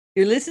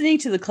You're listening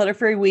to the Clutter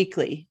Fairy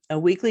Weekly, a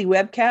weekly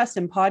webcast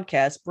and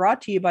podcast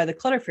brought to you by the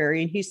Clutter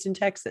Fairy in Houston,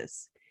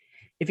 Texas.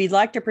 If you'd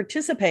like to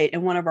participate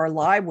in one of our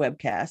live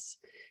webcasts,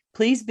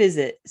 please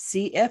visit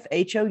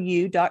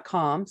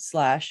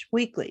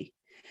cfhou.com/weekly.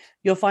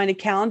 You'll find a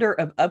calendar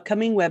of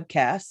upcoming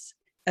webcasts,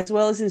 as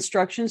well as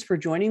instructions for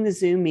joining the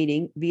Zoom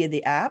meeting via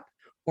the app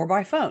or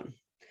by phone.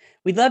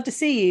 We'd love to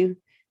see you.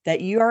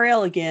 That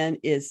URL again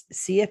is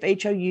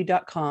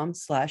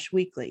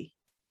cfhou.com/weekly.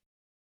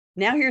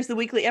 Now here's the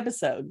weekly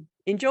episode.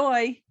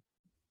 Enjoy.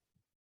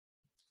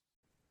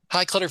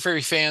 Hi, Clutter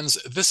Fairy fans.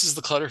 This is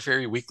the Clutter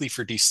Fairy Weekly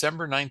for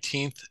December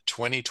 19th,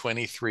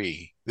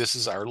 2023. This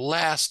is our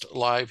last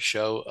live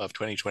show of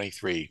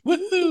 2023.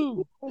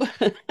 Woohoo!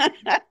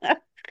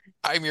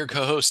 I'm your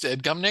co-host,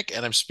 Ed Gumnick,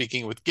 and I'm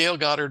speaking with Gail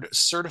Goddard,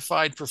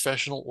 certified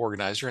professional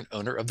organizer and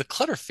owner of the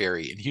Clutter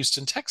Fairy in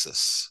Houston,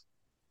 Texas.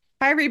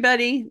 Hi,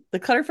 everybody. The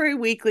Clutter Fairy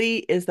Weekly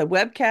is the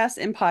webcast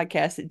and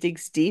podcast that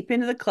digs deep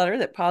into the clutter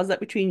that piles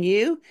up between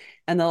you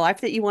and the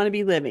life that you want to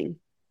be living.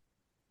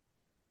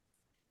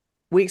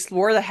 We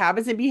explore the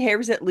habits and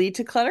behaviors that lead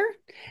to clutter,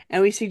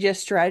 and we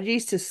suggest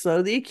strategies to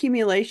slow the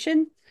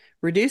accumulation,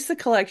 reduce the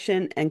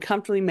collection, and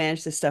comfortably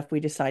manage the stuff we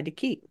decide to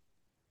keep.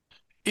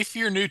 If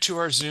you're new to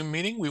our Zoom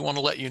meeting, we want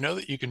to let you know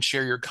that you can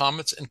share your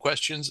comments and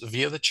questions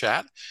via the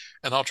chat,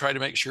 and I'll try to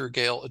make sure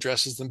Gail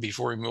addresses them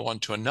before we move on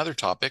to another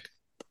topic.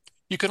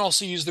 You can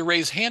also use the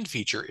raise hand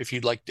feature if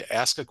you'd like to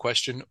ask a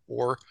question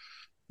or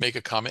make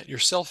a comment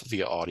yourself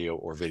via audio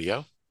or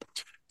video.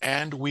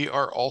 And we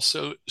are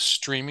also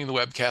streaming the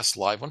webcast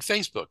live on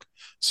Facebook,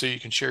 so you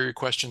can share your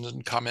questions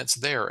and comments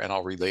there, and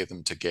I'll relay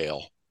them to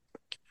Gail.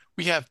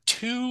 We have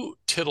two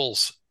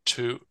tittles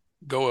to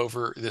go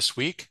over this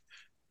week.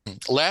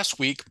 Last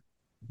week,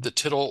 the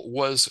tittle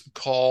was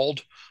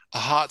called A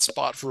Hot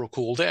Spot for a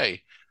Cool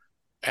Day,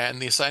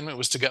 and the assignment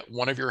was to get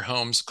one of your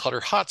home's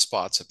clutter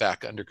hotspots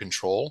back under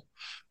control.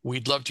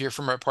 We'd love to hear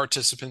from our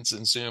participants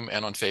in Zoom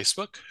and on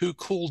Facebook who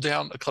cooled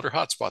down a clutter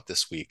hotspot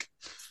this week.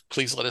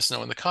 Please let us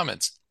know in the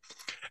comments.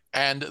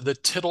 And the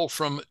tittle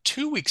from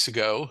 2 weeks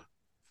ago,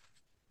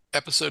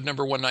 episode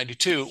number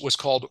 192, was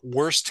called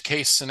Worst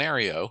Case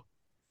Scenario.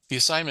 The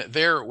assignment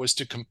there was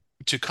to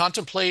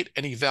contemplate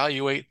and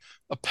evaluate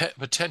a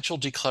potential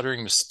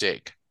decluttering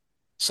mistake,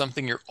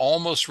 something you're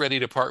almost ready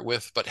to part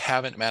with but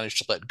haven't managed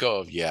to let go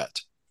of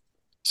yet.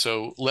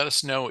 So let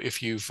us know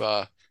if you've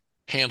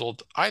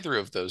handled either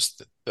of those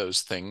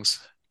things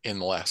in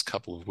the last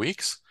couple of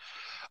weeks.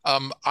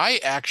 I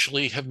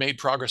actually have made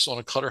progress on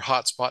a clutter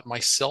hotspot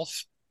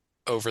myself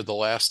over the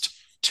last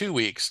 2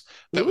 weeks.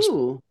 That was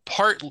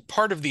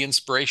part of the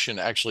inspiration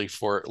actually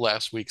for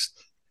last week's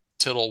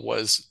tittle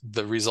was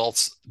the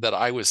results that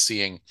I was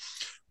seeing.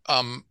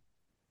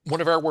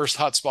 One of our worst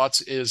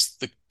hotspots is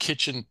the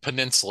kitchen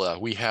peninsula.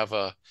 We have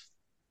a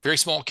very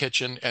small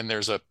kitchen, and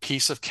there's a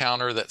piece of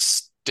counter that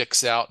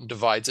sticks out and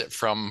divides it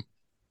from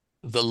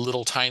the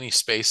little tiny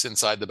space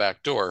inside the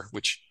back door,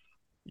 which...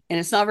 And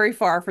it's not very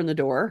far from the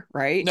door,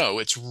 right? No,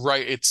 it's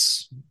right.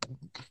 It's,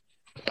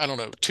 I don't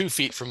know, 2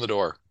 feet from the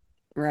door.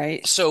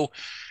 Right. So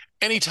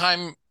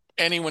anytime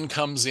anyone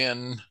comes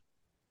in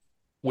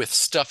with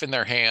stuff in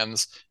their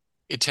hands,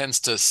 it tends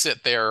to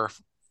sit there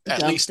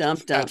at least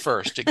at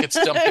first. It gets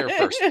dumped there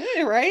first.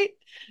 Right.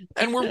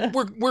 And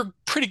we're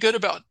pretty good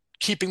about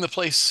keeping the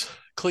place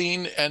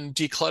clean and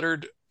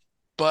decluttered,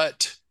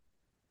 but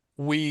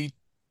we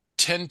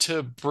tend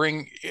to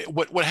bring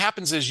what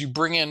happens is you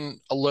bring in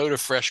a load of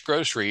fresh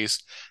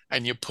groceries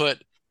and you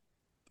put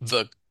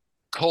the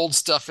cold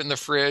stuff in the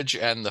fridge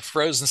and the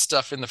frozen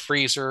stuff in the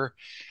freezer,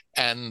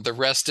 and the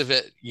rest of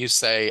it you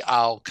say,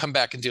 I'll come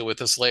back and deal with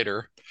this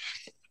later.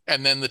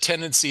 And then the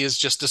tendency is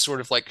just to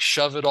sort of like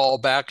shove it all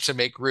back to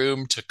make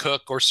room to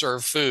cook or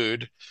serve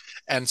food.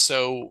 And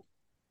so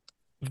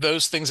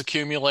those things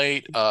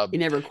accumulate. It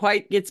never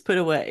quite gets put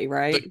away,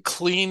 right? The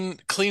clean.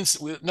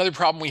 Another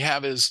problem we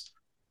have is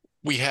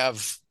we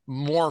have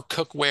more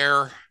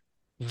cookware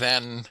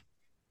than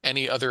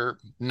any other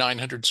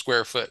 900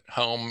 square foot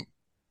home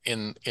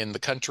in the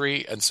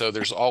country, and so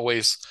there's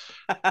always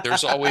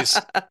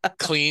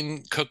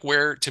clean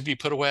cookware to be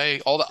put away.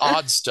 All the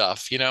odd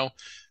stuff, Yeah.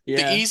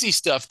 The easy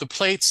stuff, the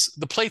plates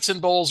and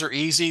bowls are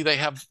easy. They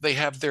have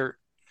their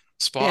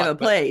spot. They have a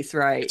place,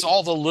 right? It's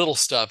all the little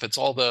stuff. It's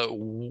all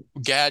the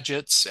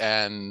gadgets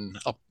and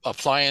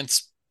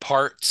appliance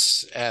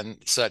parts and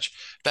such.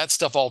 That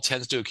stuff all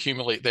tends to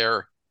accumulate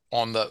there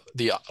on the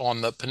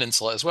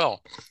peninsula as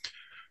well.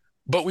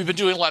 But we've been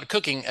doing a lot of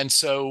cooking, and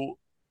so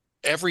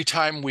every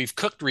time we've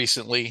cooked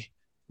recently,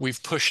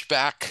 we've pushed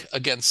back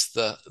against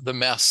the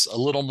mess a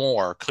little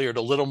more, cleared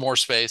a little more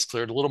space,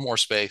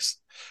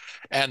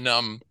 and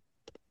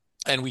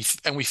we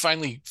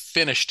finally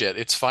finished it.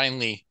 It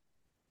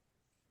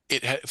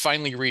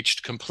finally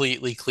reached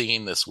completely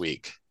clean this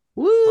week.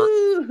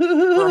 Woo!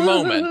 For a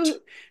moment,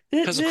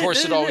 because of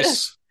course it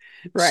always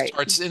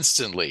starts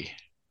instantly,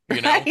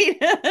 Right.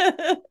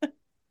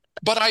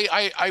 But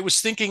I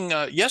was thinking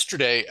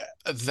yesterday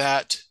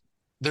that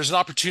there's an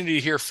opportunity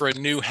here for a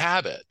new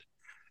habit,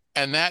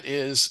 and that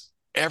is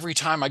every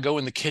time I go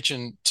in the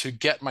kitchen to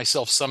get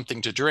myself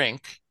something to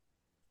drink,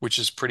 which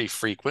is pretty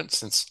frequent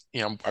since,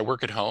 I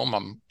work at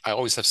home. I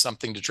always have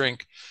something to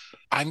drink.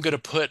 I'm going to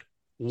put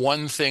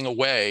one thing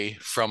away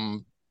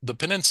from the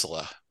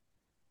peninsula.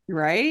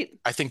 Right.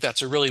 I think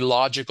that's a really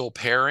logical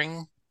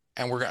pairing,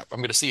 and I'm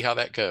going to see how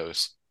that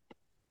goes.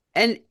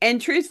 And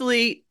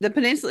truthfully, the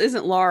peninsula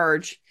isn't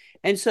large,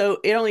 and so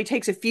it only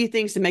takes a few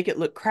things to make it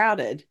look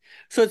crowded.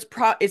 So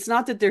it's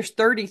not that there's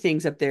 30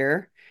 things up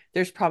there.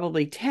 There's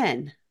probably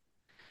 10.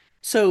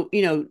 So,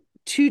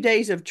 2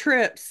 days of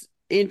trips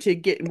into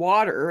getting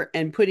water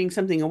and putting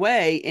something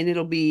away, and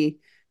it'll be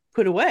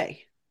put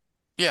away.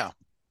 Yeah.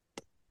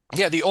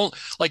 Yeah, the only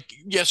like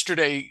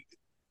yesterday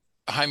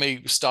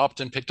Jaime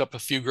stopped and picked up a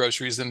few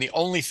groceries, and the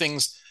only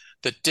things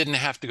that didn't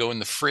have to go in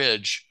the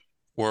fridge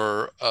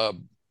were a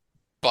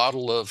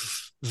bottle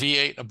of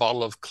V8, a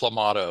bottle of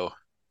Clamato,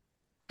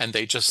 and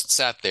they just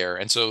sat there.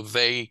 And so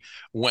they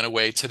went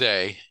away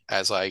today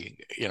as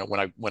when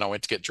I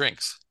went to get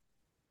drinks.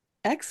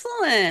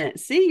 Excellent.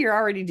 See, you're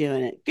already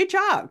doing it. Good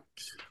job.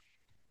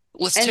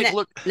 Let's And take a that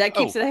look. that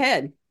keeps Oh, it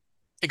ahead.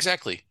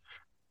 exactly.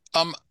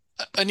 Um,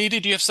 Anita,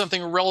 do you have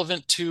something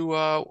relevant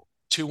to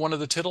one of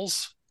the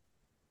tittles?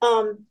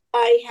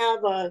 I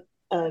have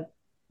a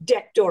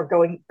deck door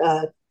going.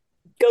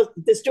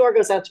 This door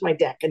goes out to my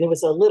deck, and it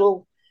was a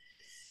little,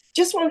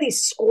 just one of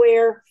these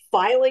square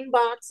filing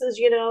boxes,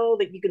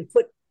 that you can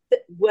put.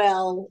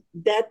 Well,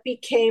 that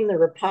became the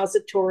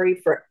repository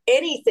for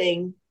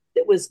anything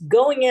that was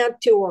going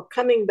out to or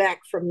coming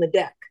back from the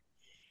deck.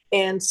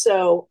 And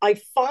so I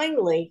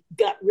finally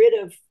got rid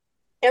of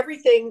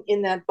everything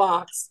in that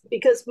box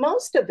because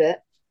most of it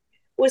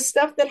was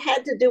stuff that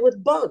had to do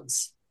with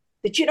bugs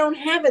that you don't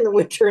have in the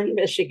winter in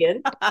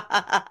Michigan.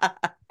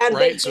 And they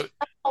Right. did So,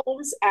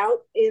 homes out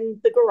in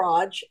the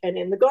garage and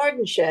in the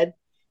garden shed.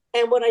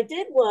 And what I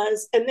did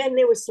was, and then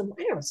there was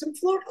some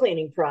floor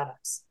cleaning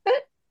products.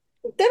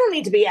 They don't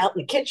need to be out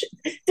in the kitchen.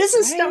 This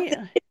is stuff that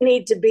Right. didn't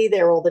need to be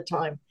there all the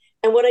time.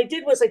 And what I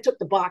did was I took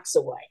the box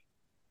away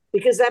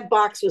because that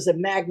box was a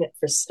magnet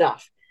for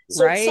stuff.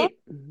 So it's so Right.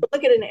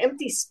 look at an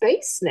empty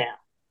space now.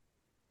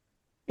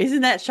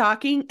 Isn't that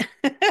shocking?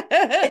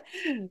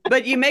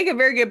 But you make a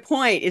very good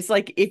point. It's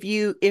like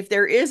if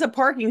there is a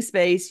parking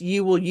space,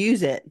 you will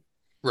use it.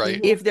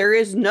 right. Mhm. If there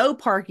is no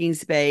parking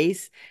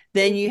space,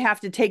 then you have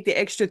to take the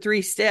extra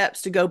 3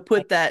 steps to go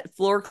put that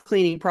floor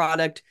cleaning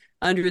product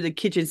under the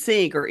kitchen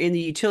sink or in the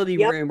utility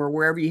Yep. room or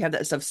wherever you have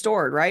that stuff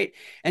stored, right?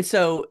 And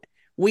so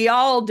we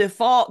all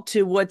default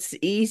to what's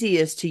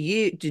easiest to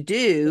you to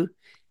do.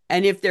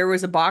 And if there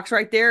was a box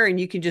right there and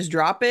you can just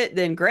drop it,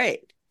 then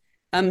great.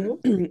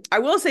 Mhm. I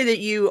will say that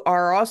you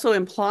are also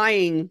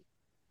implying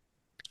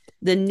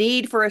the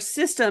need for a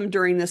system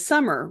during the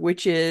summer,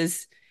 which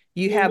is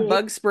you have Mhm.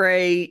 bug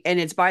spray and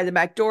it's by the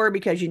back door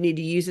because you need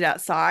to use it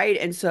outside.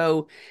 And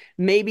so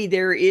maybe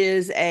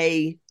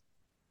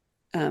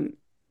um,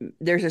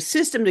 there's a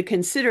system to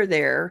consider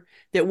there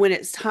that when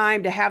it's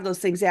time to have those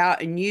things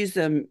out and use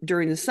them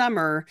during the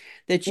summer,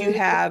 that you Mhm.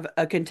 have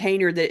a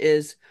container that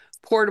is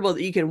portable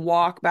that you can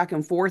walk back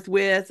and forth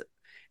with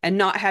and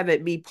not have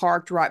it be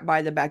parked right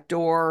by the back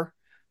door.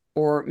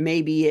 Or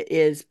maybe it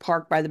is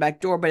parked by the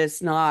back door, but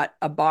it's not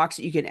a box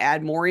that you can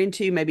add more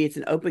into. Maybe it's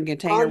an open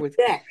container On with,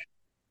 the deck.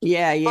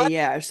 yeah, yeah, On,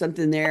 yeah, or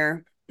something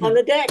there. on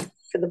the deck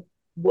for the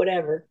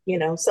whatever,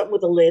 something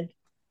with a lid.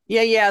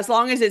 Yeah, yeah. As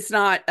long as it's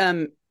not,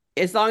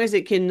 as long as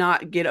it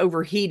cannot get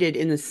overheated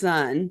in the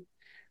sun,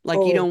 like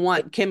you Oh, don't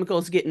want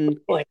chemicals getting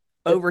boy.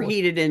 Good point.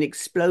 overheated and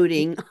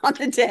exploding on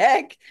the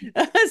deck.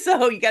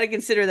 So you got to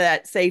consider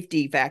that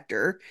safety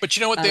factor. But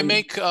you know what? They Um,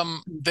 make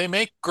they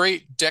make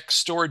great deck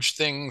storage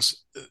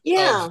things of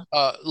Yeah.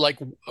 like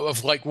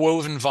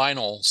woven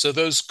vinyl. So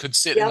those could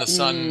sit in the Yep.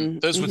 sun.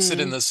 Those would sit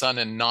in mhm. the sun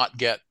and not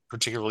get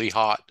particularly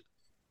hot.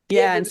 Yeah,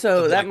 Yeah, and but so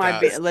Something that like might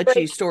that. be the let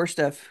spray, you store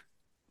stuff,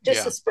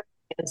 just the Yeah. spray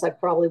cans, I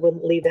probably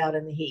wouldn't leave out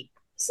in the heat.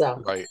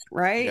 So Right.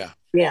 right? Yeah.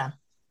 yeah,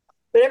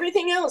 but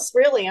everything else,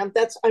 really, I'm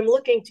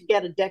looking to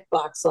get a deck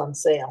box on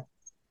sale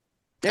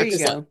There you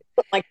because I Excellent. go.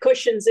 put my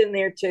cushions in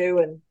there too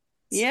and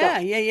Yeah,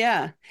 stuff. yeah,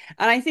 yeah.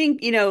 And I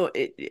think,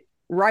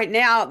 right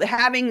now,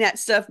 having that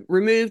stuff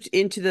removed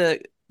into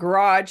the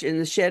garage and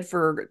the shed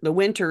for the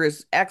winter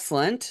is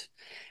excellent.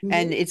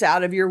 And Mhm. it's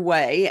out of your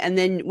way. And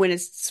then when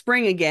it's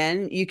spring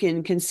again, you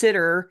can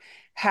consider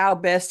how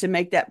best to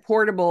make that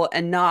portable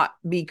and not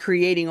be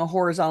creating a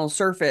horizontal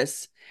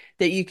surface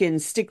that you can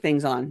stick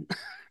things on.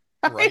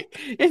 Right.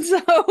 And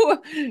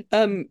so,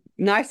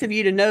 nice of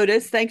you to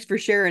notice. Thanks for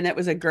sharing. That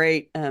was a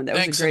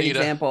Thanks, great Anita.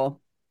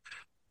 example.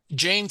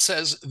 Jane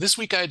says this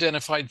week I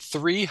identified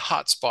 3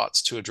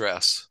 hotspots to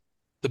address.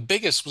 The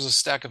biggest was a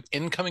stack of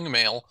incoming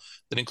mail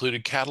that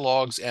included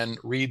catalogs and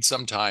read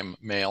sometime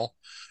mail.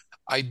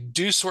 I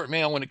do sort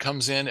mail when it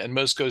comes in, and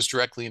most goes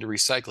directly into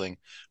recycling.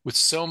 With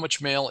so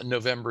much mail in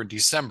November and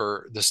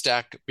December, the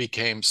stack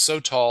became so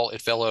tall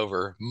it fell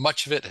over.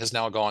 Much of it has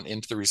now gone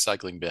into the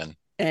recycling bin.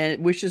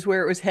 And which is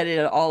where it was headed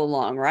all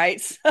along, right?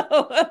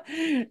 So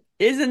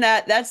isn't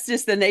that's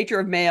just the nature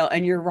of mail.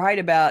 And you're right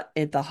about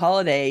at the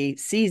holiday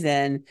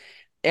season,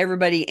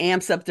 everybody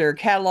amps up their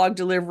catalog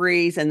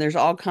deliveries and there's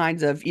all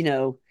kinds of,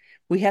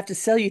 we have to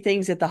sell you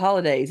things at the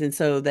holidays, and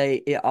so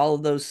all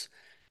of those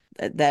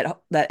that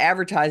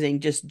advertising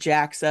just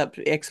jacks up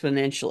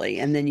exponentially,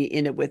 and then you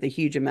end up with a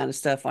huge amount of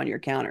stuff on your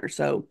counter.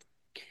 So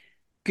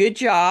good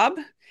job.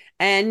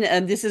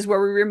 And this is where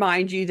we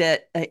remind you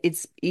that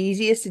it's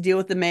easiest to deal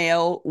with the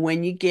mail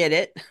when you get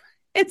it.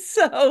 And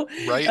so,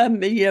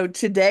 Right.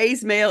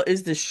 today's mail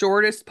is the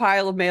shortest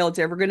pile of mail it's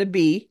ever going to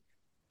be.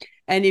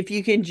 And if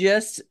you can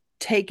just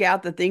take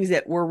out the things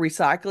that we're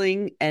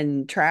recycling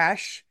and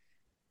trash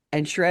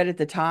and shred at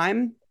the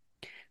time,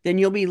 then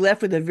you'll be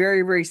left with a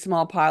very, very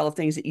small pile of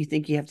things that you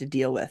think you have to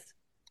deal with.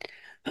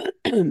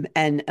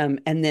 And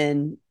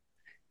then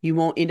you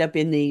won't end up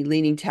in the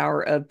Leaning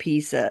Tower of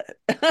Pisa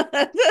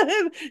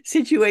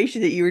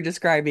situation that you were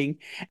describing.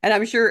 And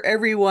I'm sure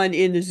everyone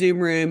in the Zoom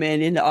room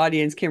and in the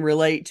audience can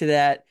relate to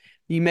that.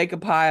 You make a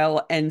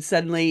pile and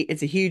suddenly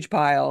it's a huge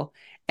pile.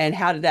 And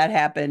how did that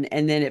happen?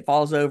 And then it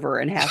falls over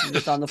and half of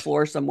it's on the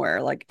floor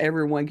somewhere. Like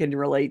everyone can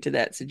relate to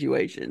that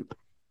situation.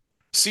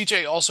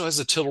 CJ also has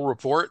a tittle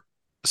report.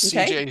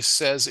 Okay. CJ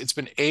says it's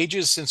been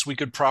ages since we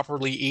could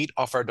properly eat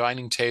off our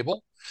dining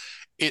table.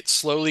 It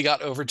slowly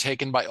got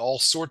overtaken by all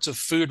sorts of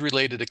food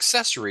related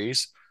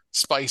accessories,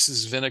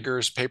 spices,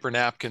 vinegars, paper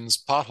napkins,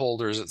 pot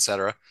holders,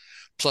 etc.,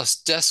 plus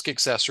desk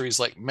accessories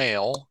like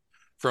mail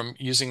from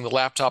using the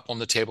laptop on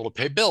the table to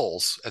pay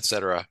bills,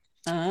 etc.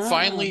 Ah,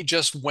 Finally,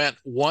 just went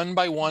one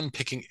by one,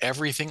 picking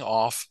everything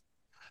off,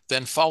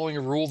 then following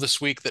a rule this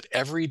week that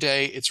every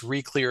day it's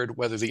re-cleared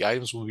whether the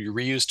items will be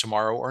reused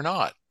tomorrow or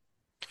not.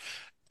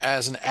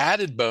 As an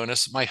added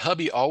bonus, my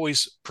hubby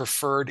always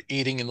preferred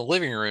eating in the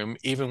living room,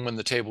 even when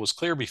the table was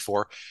clear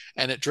before,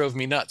 and it drove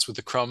me nuts with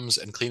the crumbs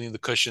and cleaning the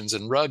cushions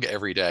and rug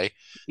every day.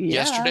 yeah.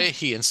 Yesterday,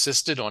 he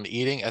insisted on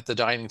eating at the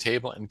dining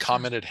table and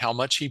commented how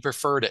much he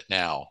preferred it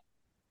now.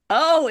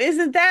 Oh,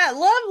 isn't that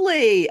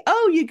lovely?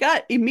 Oh, you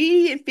got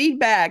immediate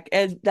feedback,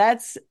 and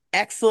that's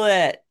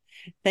excellent.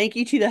 Thank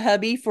you to the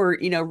hubby for,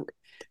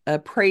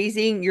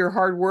 praising your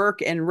hard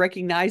work and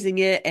recognizing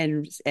it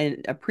and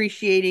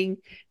appreciating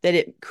that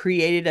it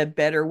created a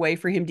better way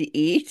for him to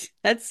eat.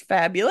 That's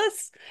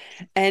fabulous.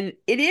 And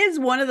it is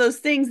one of those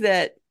things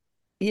that,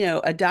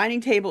 a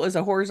dining table is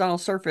a horizontal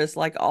surface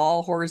like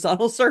all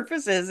horizontal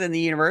surfaces in the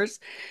universe,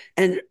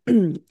 and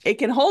it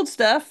can hold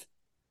stuff,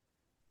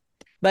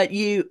 but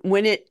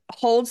when it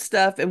holds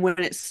stuff and when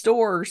it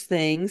stores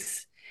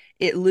things,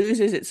 it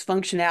loses its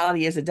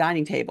functionality as a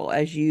dining table,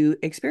 as you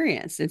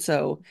experienced. And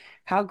so,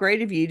 how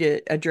great of you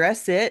to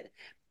address it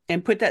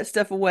and put that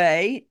stuff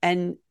away.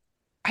 And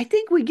I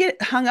think we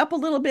get hung up a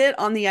little bit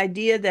on the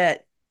idea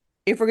that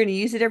if we're going to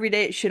use it every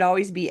day, it should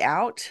always be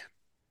out.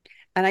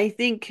 And I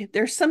think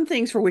there's some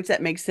things for which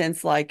that makes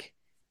sense, like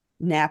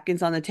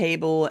napkins on the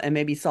table and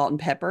maybe salt and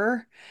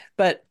pepper.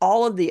 But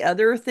all of the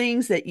other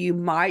things that you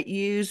might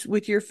use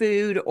with your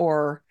food,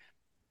 or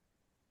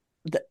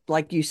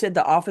like you said,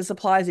 the office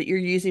supplies that you're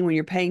using when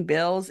you're paying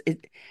bills,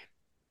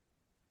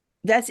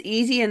 that's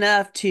easy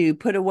enough to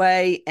put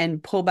away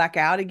and pull back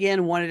out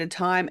again one at a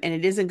time. And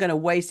it isn't going to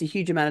waste a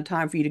huge amount of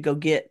time for you to go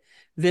get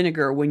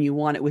vinegar when you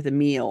want it with a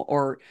meal,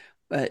 or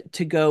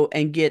to go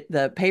and get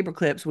the paper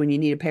clips when you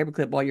need a paper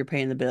clip while you're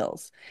paying the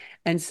bills.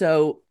 And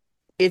so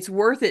it's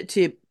worth it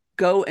to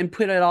go and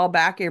put it all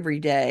back every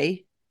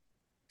day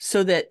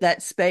so that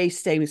that space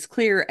stays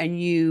clear and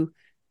you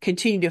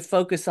continue to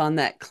focus on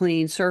that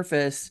clean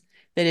surface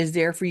that is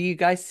there for you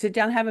guys to sit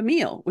down and have a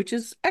meal, which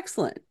is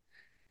excellent.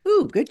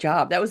 Ooh, good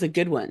job. That was a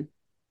good one.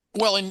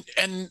 Well,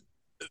 and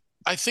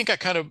I think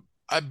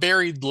I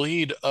buried the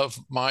lead of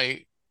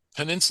my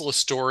peninsula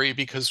story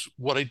because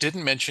what I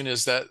didn't mention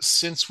is that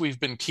since we've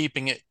been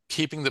keeping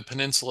the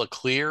peninsula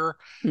clear,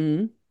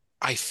 Mm.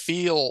 I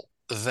feel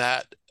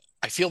that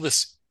I feel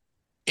this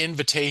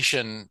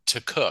invitation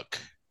to cook.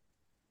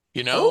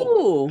 You know,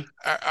 Oh,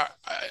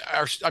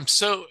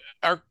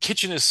 our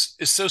kitchen is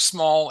so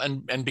small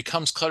and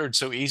becomes cluttered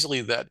so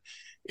easily that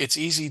it's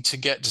easy to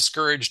get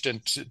discouraged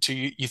and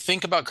you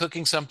think about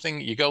cooking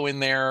something, you go in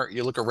there,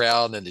 you look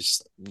around, and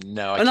it's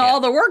no, I and can't. all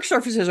the work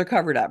surfaces are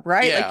covered up,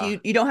 right? Like Yeah,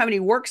 you don't have any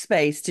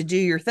workspace to do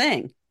your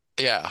thing.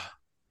 yeah,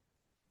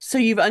 So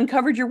you've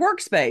uncovered your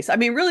workspace. I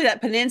mean, really,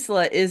 that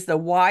peninsula is the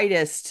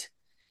widest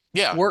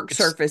yeah. work It's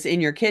surface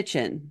in your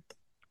kitchen.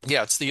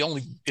 yeah, it's the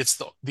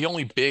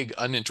only big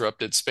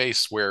uninterrupted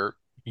space where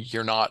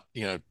you're not,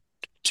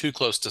 too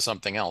close to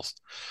something else.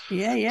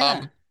 Yeah, Um,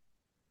 yeah.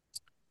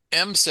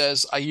 M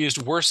says I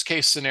used worst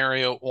case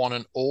scenario on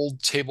an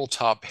old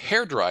tabletop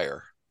hair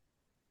dryer.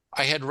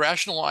 I had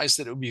rationalized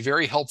that it would be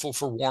very helpful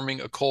for warming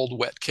a cold,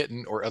 wet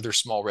kitten or other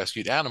small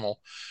rescued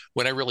animal.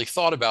 When I really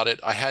thought about it,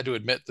 I had to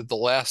admit that the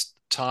last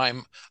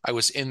time I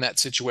was in that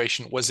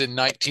situation was in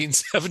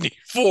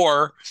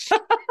 1974,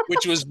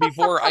 which was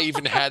before I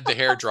even had the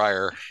hair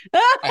dryer.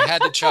 I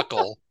had to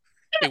chuckle.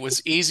 It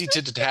was easy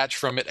to detach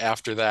from it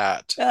after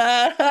that.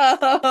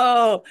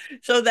 Oh,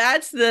 so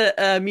that's the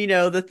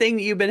thing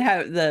that you've been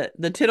having,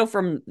 the tittle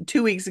from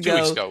 2 weeks 2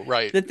 weeks ago, ago,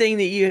 right? the thing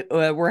that you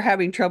were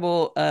having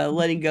trouble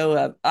letting go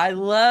of. I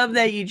love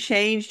that you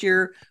changed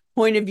your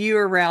point of view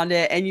around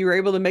it and you were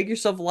able to make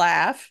yourself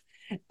laugh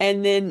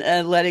and then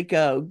let it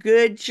go.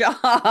 Good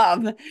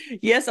job.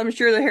 Yes, I'm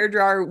sure the hair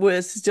dryer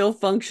was still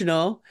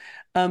functional,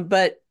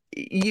 but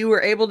you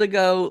were able to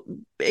go,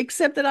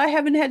 except that I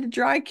haven't had a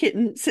dry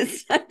kitten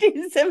since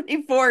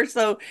 1974.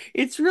 So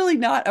it's really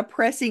not a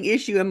pressing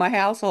issue in my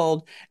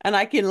household. And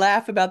I can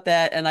laugh about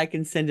that and I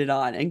can send it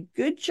on. And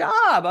good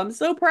job. I'm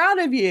so proud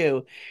of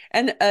you.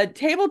 And a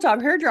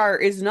tabletop hair dryer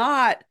is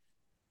not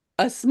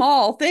a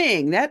small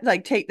thing. That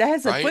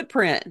has a Right?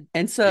 footprint.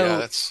 And Yeah, so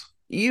that's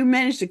you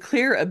managed to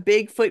clear a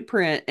big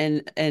footprint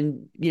and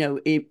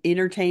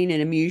entertain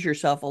and amuse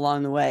yourself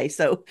along the way.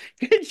 So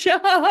good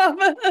job.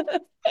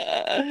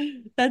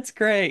 That's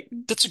great.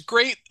 that's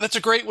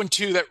a great one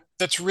too.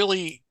 That's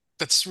really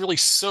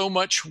so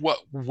much what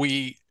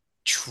we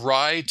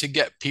try to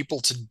get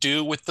people to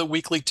do with the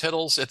weekly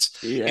tittles.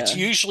 It's Yeah.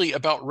 usually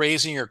about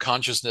raising your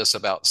consciousness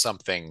about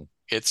something.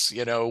 It's,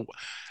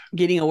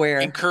 Getting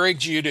aware.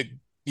 encourage you to,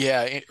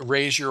 yeah,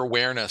 raise your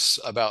awareness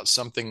about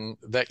something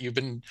that you've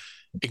been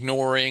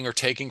ignoring or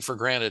taking for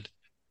granted.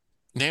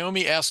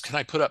 Naomi asks, can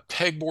I put up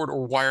pegboard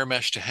or wire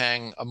mesh to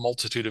hang a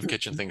multitude of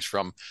kitchen things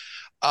from?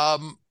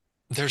 Um,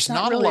 It's there's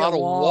not not a really a lot of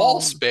wall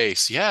wall.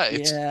 space. Yeah,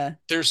 Yeah.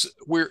 there's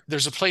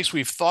a place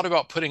we've thought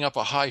about putting up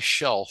a high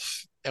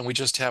shelf and we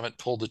just haven't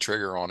pulled the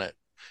trigger on it.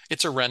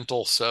 It's a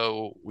rental,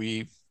 so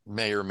we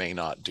may or may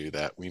not do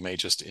that. We may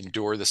just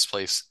endure this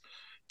place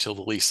till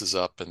the lease is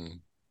up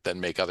and then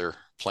make other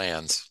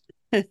plans.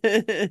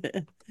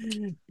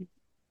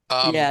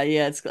 Yeah, Um,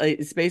 yeah,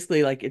 it's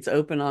basically like it's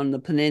open on the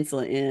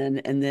peninsula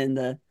end, and then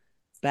the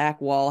back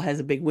wall has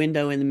a big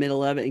window in the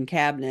middle of it and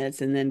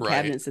cabinets, and then right.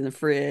 cabinets in the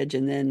fridge,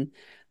 and then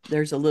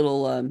there's a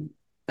little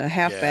a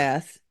half Yeah.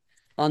 bath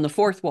on the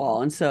fourth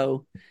wall, and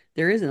so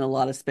there isn't a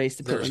lot of space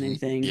to put There's, on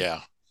anything.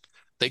 yeah.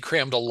 They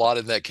crammed a lot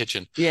in that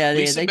kitchen. Yeah,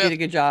 Lisa they did Beth a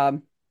good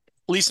job.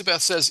 Lisa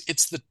Beth says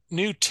it's the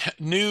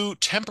new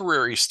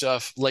temporary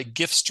stuff like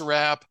gifts to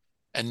wrap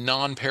and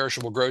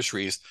non-perishable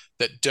groceries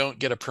that don't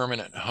get a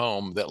permanent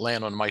home that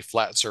land on my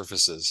flat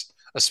surfaces,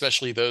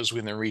 especially those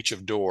within reach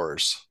of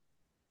doors.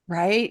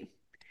 Right?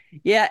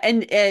 Yeah,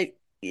 and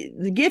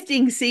the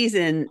gifting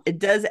season, it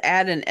does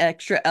add an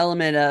extra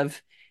element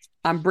of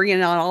I'm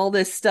bringing on all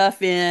this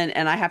stuff in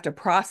and I have to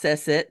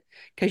process it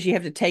because you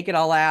have to take it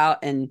all out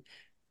and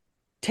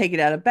take it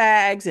out of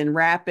bags and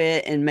wrap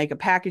it and make a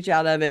package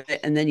out of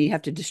it. And then you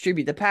have to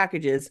distribute the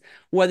packages,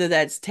 whether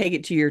that's take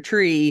it to your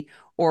tree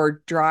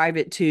or drive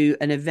it to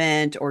an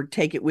event or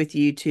take it with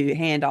you to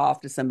hand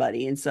off to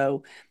somebody. And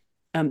so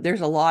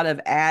there's a lot of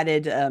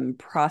added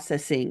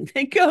processing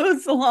that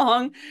goes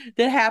along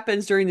that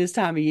happens during this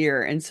time of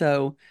year. And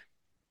so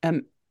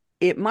um,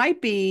 it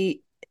might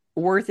be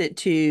worth it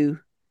to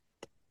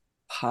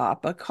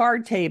pop a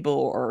card table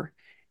or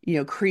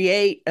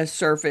create a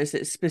surface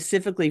that's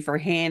specifically for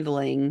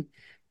handling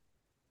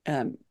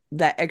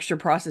that extra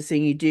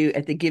processing you do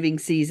at the giving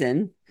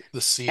season.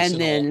 The And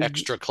seasonal then,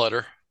 extra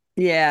clutter.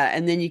 yeah,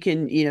 and then you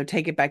can,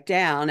 take it back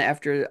down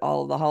after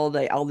all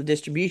the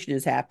distribution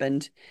has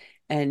happened,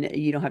 and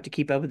you don't have to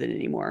keep up with it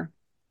anymore.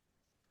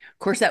 Of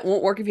course, that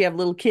won't work if you have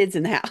little kids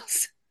in the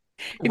house.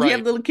 If you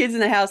have Right. little kids in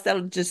the house,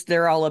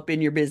 they're all up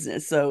in your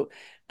business. So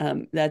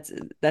that's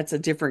a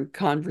different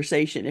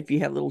conversation if you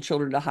have little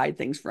children to hide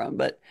things from.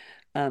 But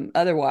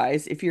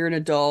otherwise, if you're an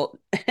adult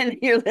and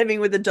you're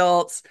living with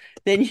adults,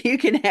 then you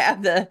can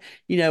have the,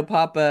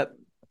 pop up.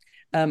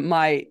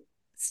 My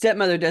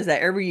stepmother does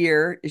that every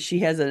year. She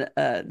has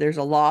there's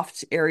a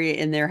loft area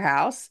in their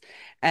house,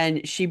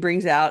 and she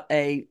brings out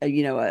a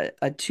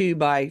 2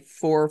 by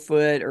 4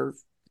 foot or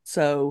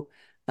so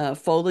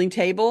folding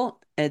table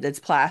that's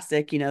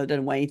plastic,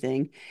 doesn't weigh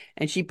anything,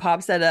 and she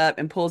pops that up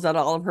and pulls out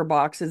all of her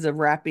boxes of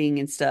wrapping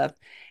and stuff,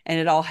 and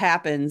it all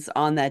happens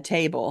on that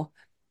table.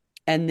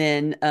 And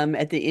then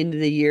at the end of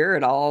the year,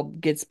 it all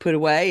gets put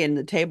away and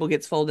the table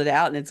gets folded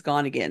out and it's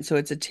gone again. So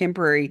it's a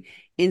temporary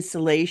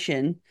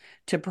installation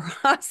to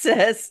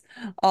process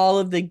all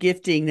of the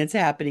gifting that's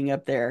happening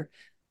up there.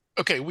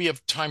 Okay, we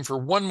have time for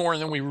one more,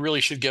 and then we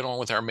really should get on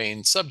with our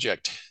main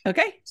subject.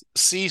 Okay.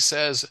 C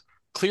says,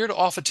 cleared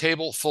off a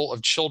table full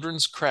of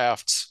children's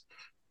crafts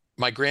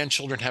my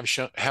grandchildren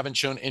haven't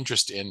shown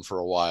interest in for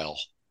a while.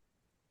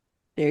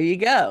 There you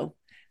go.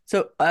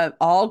 So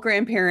all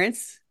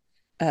grandparents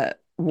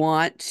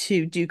want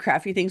to do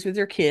crafty things with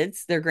their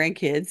kids, their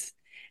grandkids,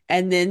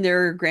 and then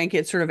their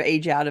grandkids sort of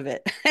age out of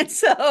it. And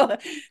so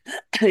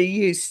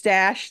you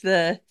stash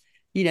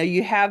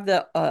you have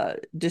the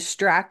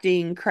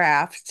distracting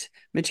craft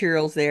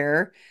materials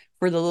there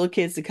for the little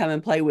kids to come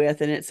and play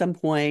with. And at some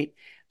point,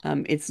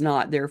 it's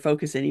not their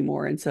focus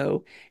anymore. And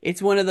so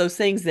it's one of those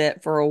things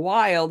that for a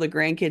while, the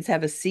grandkids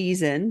have a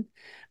season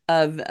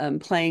of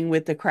playing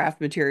with the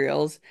craft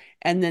materials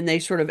and then they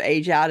sort of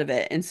age out of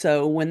it. And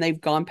so when they've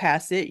gone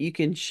past it, you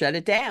can shut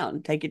it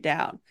down, take it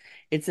down.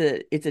 It's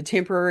a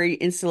temporary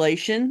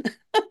installation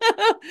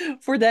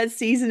for that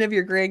season of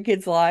your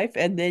grandkids' life,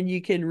 and then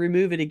you can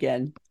remove it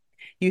again.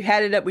 You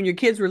had it up when your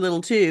kids were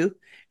little too,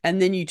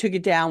 and then you took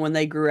it down when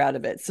they grew out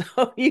of it.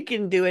 So you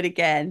can do it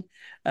again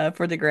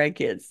for the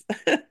grandkids.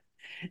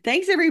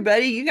 Thanks,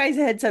 everybody. You guys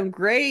had some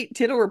great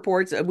tittle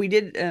reports. We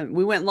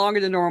went longer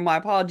than normal. My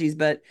apologies,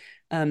 but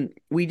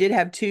we did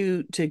have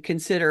two to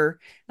consider,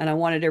 and I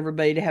wanted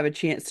everybody to have a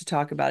chance to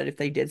talk about it if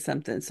they did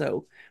something.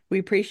 So we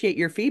appreciate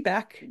your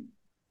feedback.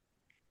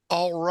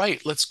 All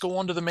right, let's go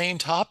on to the main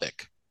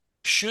topic.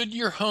 Should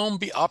your home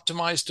be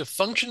optimized to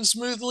function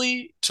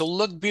smoothly, to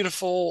look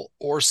beautiful,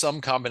 or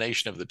some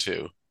combination of the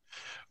two?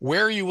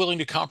 Where are you willing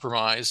to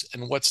compromise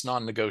and what's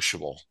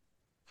non-negotiable?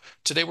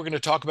 Today, we're going to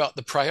talk about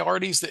the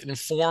priorities that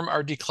inform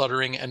our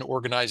decluttering and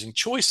organizing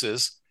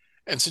choices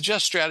and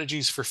suggest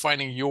strategies for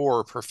finding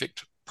your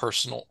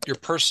personal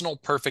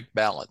perfect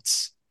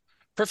balance.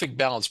 Perfect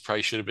balance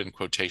probably should have been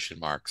quotation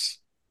marks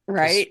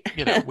because,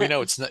 Right? we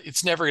know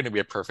it's never going to be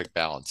a perfect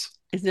balance.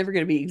 It's never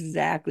going to be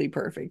exactly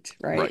perfect,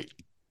 right?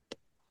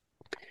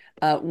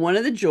 Right. One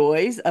of the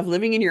joys of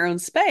living in your own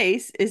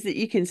space is that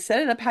you can set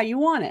it up how you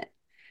want it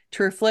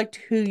to reflect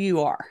who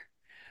you are.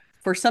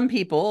 For some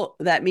people,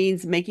 that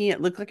means making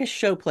it look like a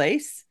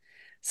showplace,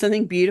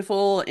 something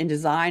beautiful in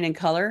design and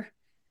color.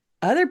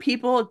 Other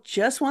people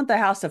just want the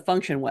house to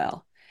function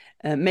well,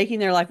 making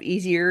their life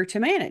easier to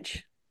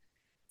manage.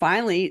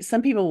 Finally,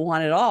 some people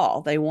want it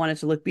all. They want it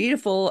to look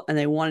beautiful and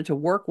they want it to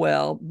work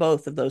well,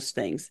 both of those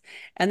things.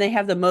 And they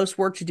have the most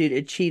work to do to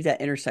achieve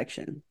that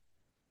intersection.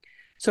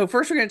 So,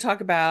 first, we're going to talk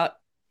about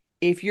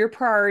if your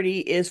priority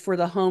is for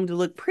the home to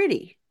look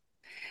pretty,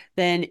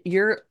 then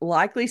you're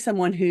likely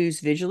someone who's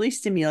visually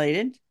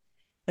stimulated.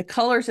 The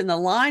colors and the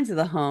lines of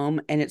the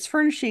home and its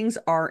furnishings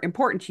are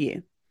important to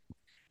you.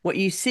 What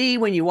you see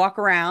when you walk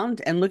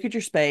around and look at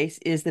your space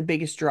is the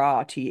biggest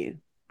draw to you.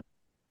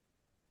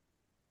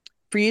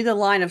 For you, the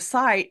line of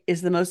sight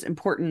is the most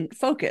important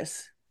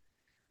focus.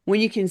 When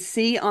you can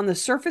see on the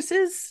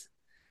surfaces,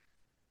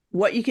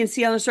 what you can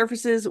see on the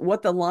surfaces,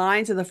 what the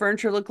lines of the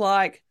furniture look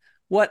like,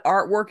 what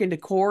artwork and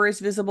decor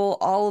is visible,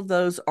 all of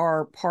those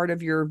are part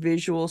of your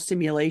visual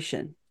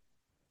stimulation.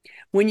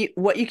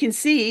 What you can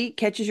see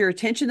catches your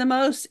attention the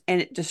most and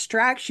it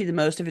distracts you the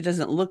most if it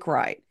doesn't look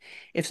right.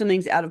 If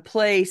something's out of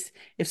place,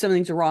 if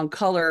something's the wrong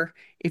color,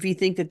 if you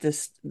think that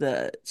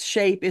the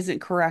shape isn't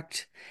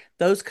correct,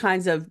 those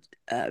kinds of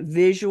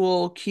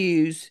visual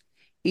cues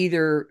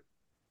either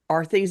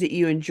are things that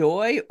you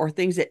enjoy or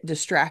things that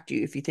distract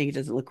you if you think it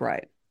doesn't look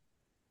right.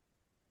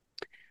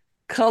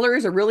 Color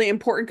is a really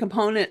important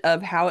component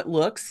of how it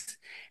looks,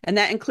 and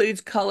that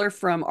includes color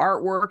from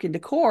artwork and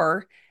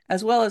decor,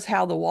 as well as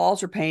how the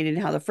walls are painted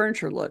and how the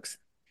furniture looks.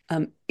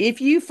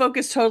 If you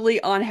focus totally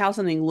on how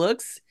something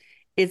looks,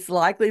 it's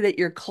likely that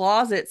your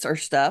closets are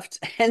stuffed,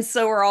 and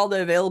so are all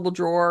the available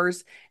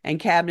drawers and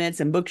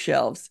cabinets and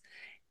bookshelves.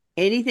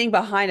 Anything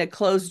behind a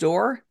closed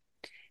door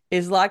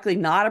is likely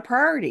not a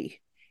priority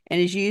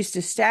and is used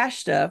to stash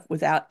stuff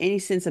without any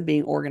sense of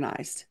being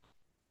organized.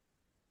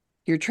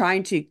 You're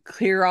trying to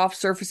clear off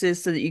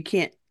surfaces so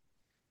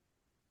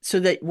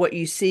that what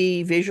you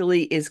see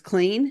visually is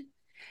clean.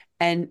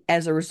 And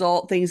as a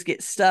result, things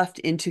get stuffed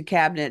into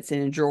cabinets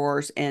and in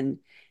drawers and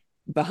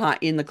behind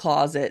in the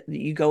closet.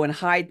 You go and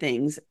hide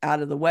things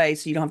out of the way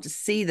so you don't have to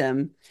see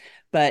them,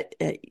 but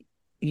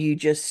you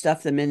just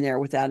stuff them in there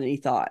without any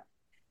thought.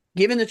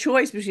 Given the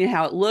choice between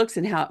how it looks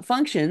and how it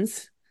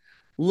functions,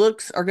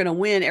 looks are going to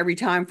win every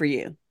time for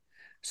you.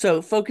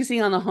 So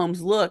focusing on the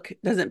home's look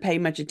doesn't pay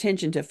much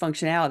attention to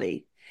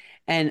functionality.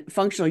 And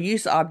functional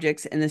use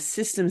objects and the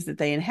systems that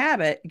they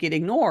inhabit get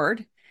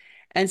ignored.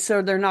 And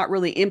so they're not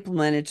really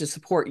implemented to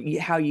support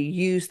how you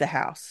use the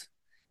house.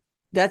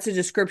 That's a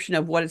description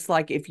of what it's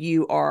like if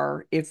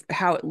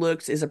how it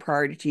looks is a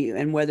priority to you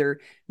and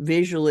whether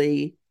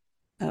visually,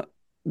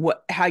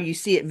 how you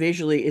see it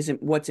visually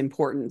isn't what's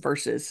important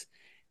versus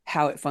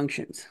how it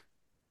functions.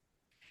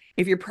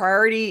 If your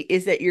priority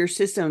is that your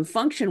system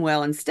function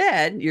well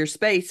instead, your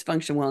space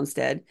function well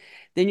instead,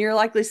 then you're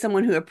likely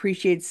someone who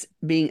appreciates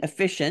being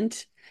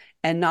efficient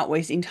and not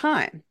wasting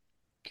time.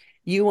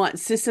 You want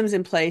systems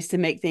in place to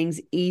make things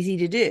easy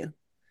to do.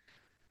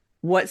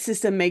 What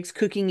system makes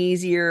cooking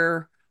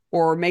easier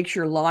or makes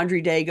your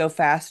laundry day go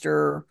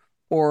faster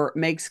or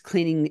makes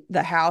cleaning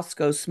the house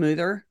go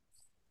smoother?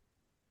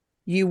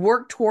 You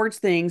work towards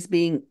things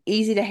being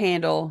easy to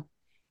handle,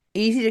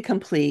 easy to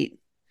complete,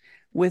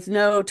 with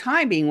no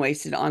time being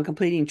wasted on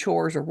completing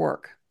chores or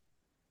work.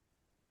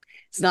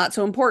 It's not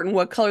so important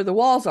what color the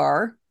walls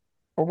are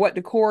or what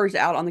decor is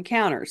out on the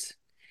counters.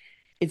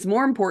 It's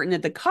more important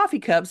that the coffee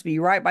cups be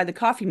right by the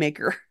coffee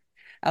maker,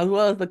 as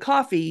well as the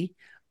coffee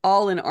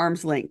all in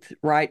arm's length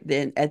right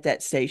then at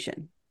that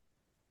station.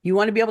 You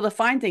want to be able to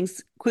find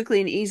things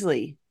quickly and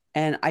easily,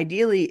 and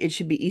ideally it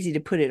should be easy to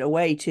put it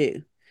away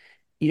too.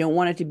 You don't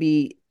want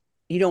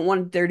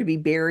there to be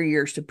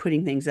barriers to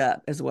putting things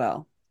up as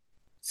well.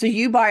 So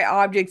you buy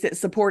objects that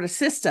support a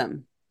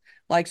system,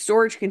 like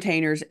storage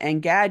containers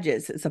and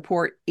gadgets that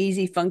support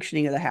easy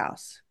functioning of the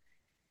house.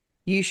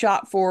 You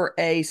shop for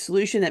a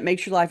solution that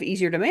makes your life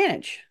easier to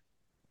manage.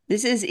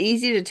 This is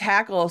easy to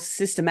tackle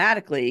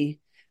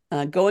systematically,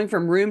 going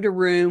from room to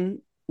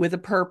room with a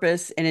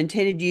purpose and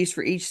intended use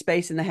for each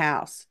space in the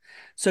house.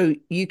 So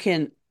you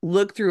can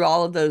look through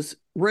all of those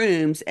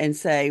rooms and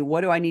say,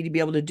 what do I need to be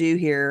able to do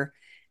here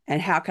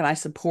and how can I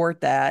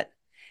support that?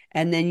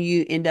 And then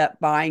you end up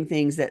buying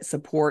things that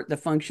support the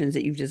functions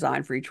that you've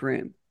designed for each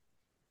room.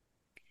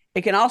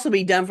 It can also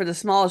be done for the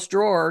smallest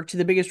drawer to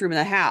the biggest room in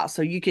the house.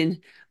 So you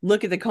can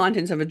look at the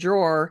contents of a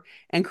drawer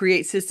and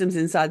create systems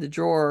inside the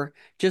drawer,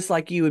 just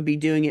like you would be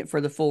doing it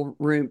for the full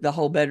room, the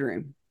whole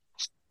bedroom.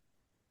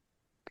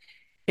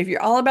 If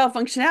you're all about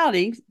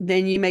functionality,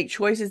 then you make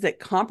choices that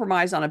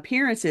compromise on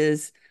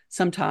appearances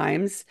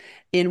sometimes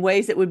in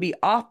ways that would be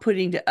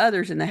off-putting to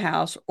others in the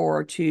house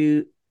or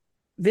to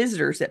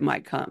visitors that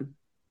might come.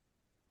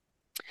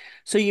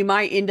 So you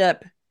might end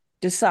up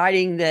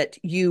deciding that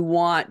you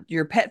want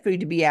your pet food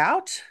to be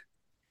out,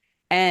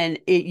 and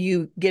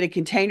you get a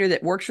container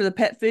that works for the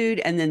pet food,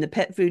 and then the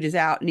pet food is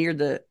out near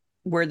the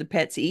where the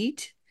pets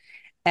eat.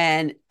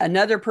 And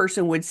another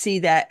person would see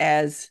that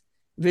as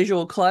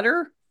visual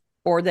clutter,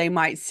 or they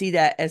might see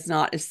that as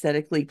not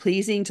aesthetically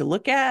pleasing to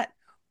look at,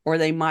 or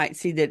they might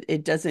see that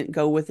it doesn't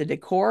go with the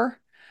decor.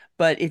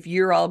 But if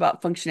you're all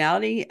about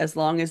functionality, as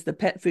long as the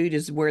pet food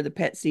is where the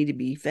pets need to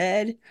be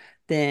fed,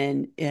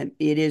 then it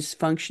is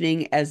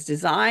functioning as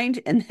designed,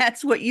 and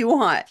that's what you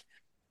want.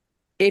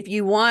 If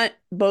you want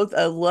both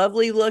a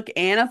lovely look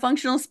and a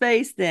functional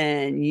space,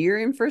 then you're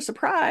in for a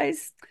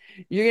surprise.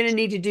 You're going to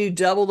need to do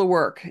double the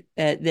work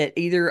that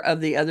either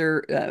of the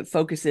other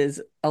focuses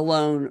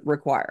alone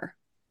require.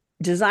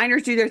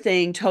 Designers do their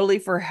thing totally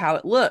for how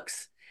it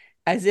looks,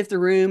 as if the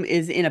room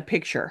is in a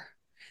picture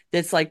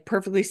that's like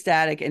perfectly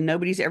static and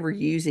nobody's ever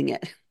using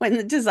it. When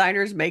the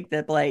designers make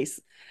the place,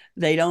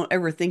 they don't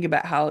ever think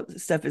about how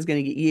stuff is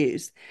going to get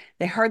used.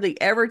 They hardly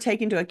ever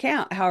take into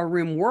account how a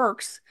room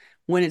works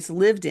when it's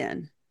lived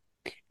in.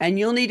 And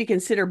you'll need to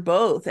consider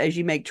both as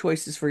you make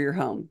choices for your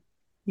home.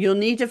 You'll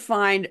need to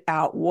find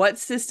out what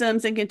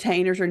systems and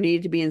containers are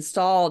needed to be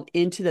installed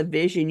into the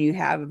vision you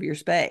have of your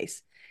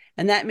space.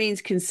 And that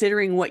means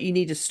considering what you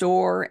need to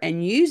store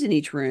and use in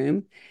each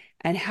room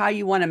and how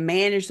you want to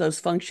manage those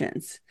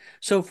functions.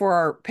 So for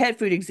our pet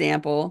food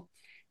example,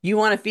 you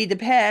want to feed the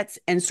pets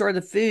and store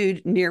the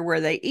food near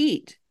where they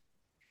eat.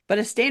 But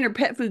a standard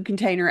pet food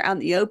container out in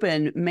the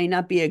open may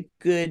not be a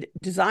good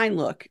design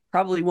look.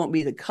 Probably won't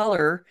be the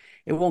color.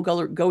 It won't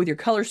go with your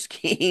color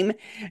scheme.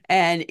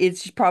 And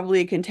it's probably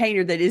a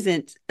container that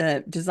isn't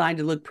designed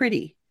to look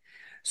pretty.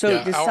 So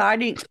Yeah,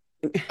 deciding,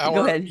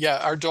 go ahead.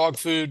 our dog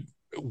food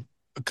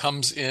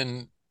comes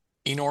in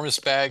enormous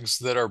bags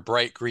that are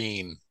bright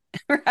green.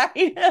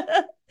 Right.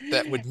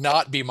 That would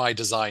not be my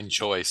design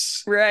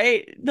choice.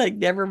 Right. Like,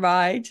 never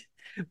mind.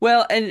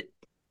 Well, and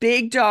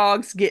big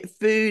dogs get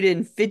food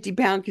in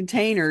 50-pound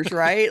containers,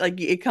 right? Like,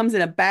 it comes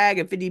in a bag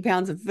of 50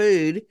 pounds of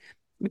food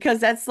because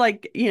that's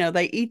like,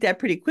 they eat that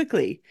pretty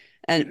quickly.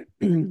 And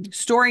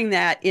storing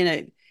that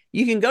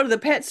you can go to the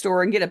pet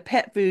store and get a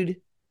pet food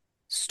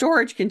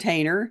storage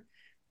container,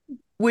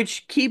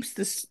 which keeps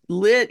the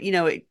lid,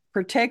 it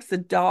protects the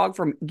dog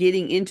from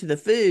getting into the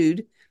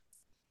food,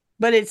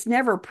 but it's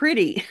never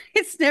pretty.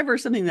 It's never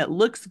something that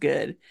looks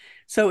good.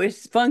 So it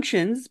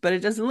functions, but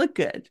it doesn't look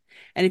good.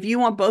 And if you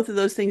want both of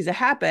those things to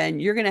happen,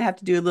 you're going to have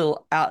to do a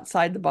little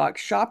outside the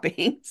box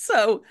shopping.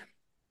 So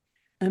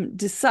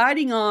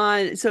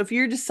if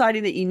you're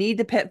deciding that you need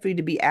the pet food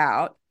to be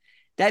out,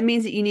 that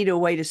means that you need a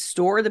way to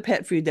store the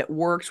pet food that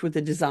works with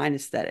the design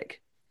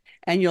aesthetic.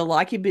 And you'll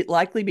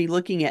likely be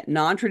looking at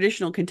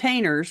non-traditional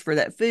containers for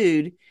that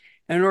food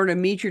in order to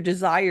meet your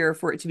desire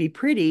for it to be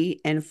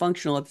pretty and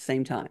functional at the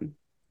same time.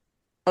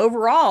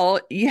 Overall,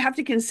 you have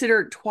to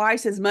consider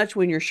twice as much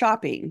when you're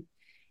shopping.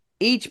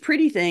 Each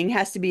pretty thing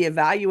has to be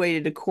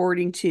evaluated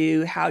according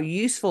to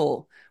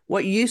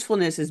what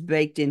usefulness is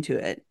baked into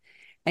it.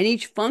 And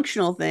each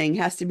functional thing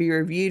has to be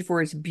reviewed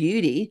for its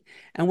beauty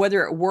and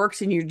whether it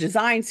works in your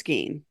design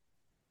scheme.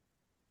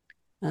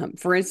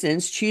 For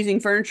instance, choosing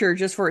furniture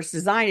just for its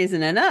design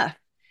isn't enough.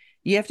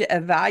 You have to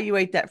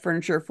evaluate that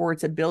furniture for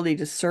its ability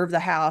to serve the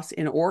house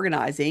in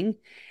organizing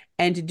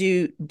and to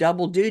do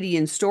double duty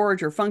in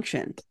storage or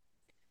function.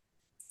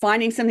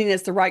 Finding something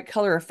that's the right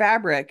color of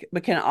fabric,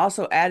 but can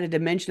also add a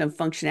dimension of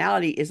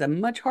functionality is a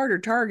much harder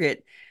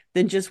target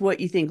than just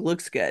what you think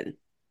looks good.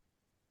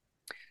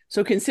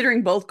 So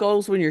considering both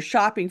goals when you're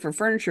shopping for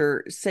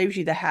furniture saves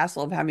you the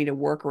hassle of having to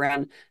work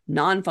around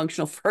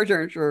non-functional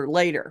furniture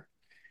later.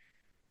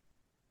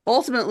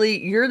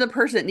 Ultimately, you're the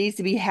person that needs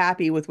to be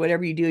happy with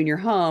whatever you do in your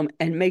home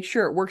and make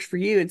sure it works for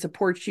you and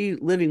supports you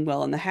living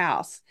well in the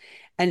house.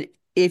 And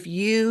if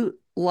you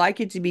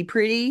like it to be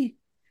pretty,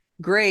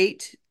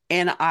 great,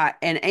 and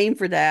aim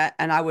for that.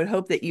 And I would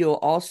hope that you'll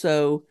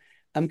also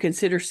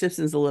consider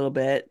systems a little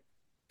bit.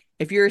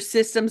 If you're a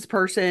systems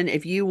person,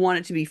 if you want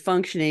it to be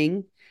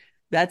functioning,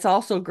 that's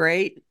also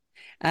great.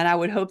 And I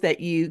would hope that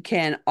you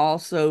can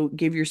also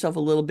give yourself a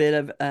little bit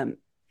of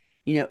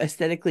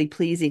aesthetically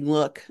pleasing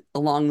look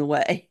along the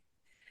way.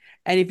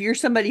 And if you're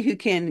somebody who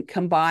can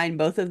combine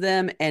both of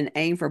them and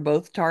aim for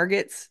both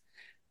targets,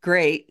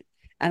 great.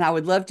 And I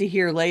would love to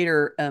hear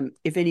later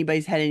if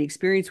anybody's had any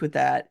experience with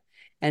that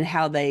and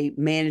how they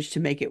managed to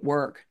make it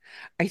work.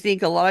 I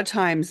think a lot of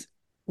times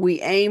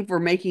we aim for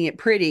making it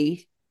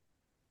pretty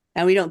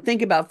and we don't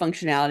think about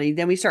functionality.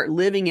 Then we start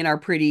living in our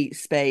pretty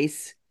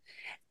space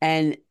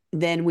and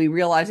then we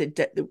realize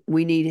that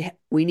we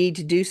need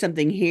to do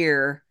something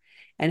here,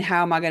 and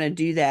how am I going to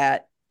do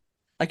that?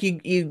 Like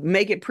you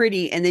make it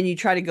pretty, and then you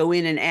try to go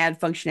in and add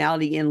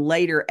functionality in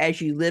later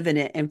as you live in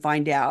it and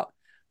find out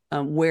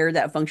where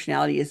that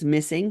functionality is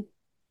missing.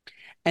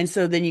 And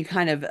so then you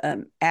kind of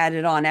add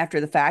it on after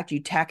the fact, you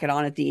tack it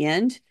on at the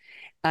end.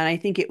 And I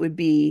think it would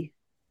be,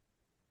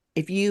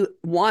 if you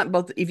want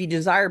both, if you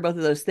desire both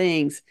of those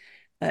things,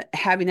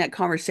 having that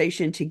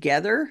conversation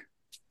together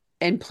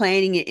and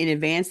planning it in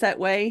advance that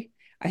way,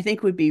 I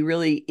think would be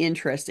really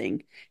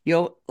interesting.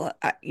 You'll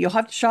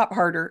have to shop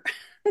harder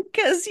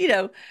because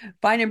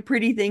finding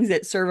pretty things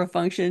that serve a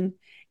function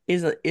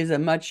is a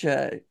much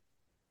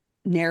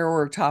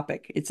narrower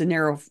topic. It's a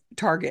narrow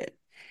target,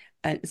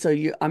 and so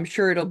I'm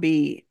sure it'll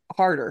be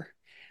harder,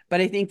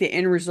 but I think the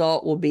end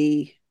result will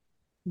be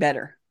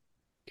better.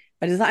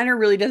 A designer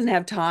really doesn't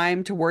have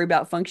time to worry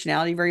about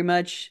functionality very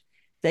much.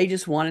 They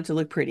just want it to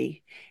look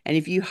pretty. And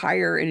if you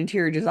hire an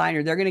interior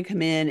designer, they're going to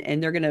come in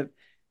and they're going to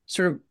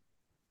sort of,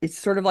 it's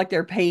sort of like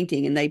they're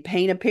painting, and they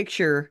paint a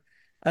picture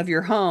of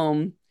your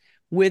home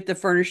with the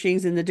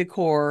furnishings and the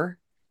decor,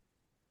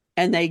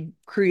 and they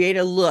create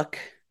a look.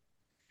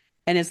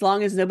 And as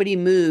long as nobody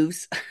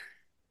moves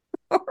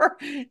or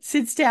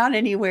sits down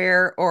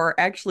anywhere or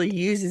actually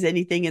uses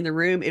anything in the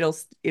room,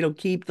 it'll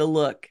keep the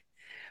look.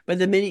 But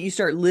the minute you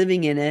start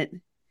living in it,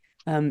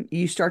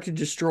 you start to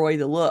destroy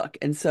the look.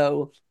 And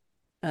so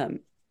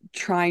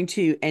trying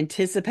to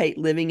anticipate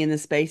living in the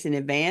space in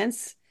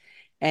advance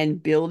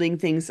and building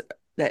things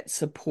that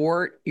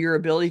support your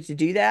ability to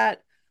do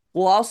that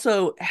will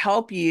also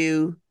help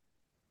you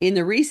in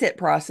the reset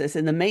process,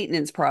 in the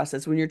maintenance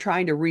process, when you're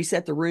trying to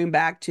reset the room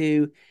back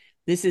to,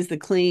 this is the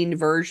clean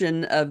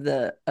version of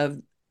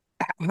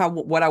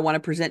what I want to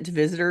present to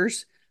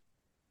visitors.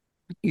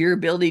 Your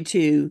ability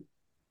to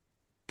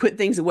put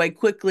things away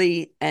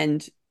quickly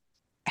and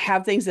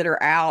have things that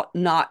are out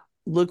not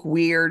look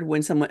weird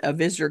when a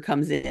visitor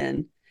comes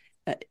in.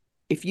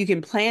 If you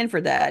can plan for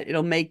that,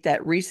 it'll make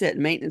that reset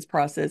and maintenance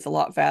process a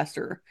lot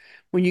faster.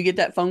 When you get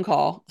that phone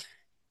call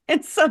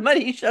and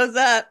somebody shows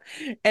up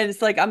and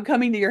it's like, I'm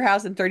coming to your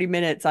house in 30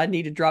 minutes, I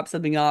need to drop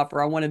something off,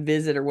 or I want to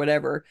visit or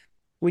whatever.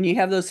 When you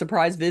have those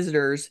surprise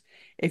visitors,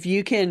 if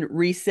you can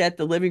reset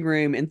the living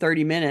room in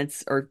 30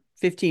 minutes or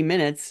 15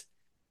 minutes,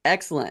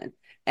 excellent.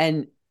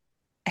 And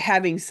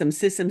having some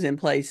systems in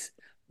place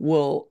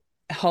will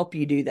help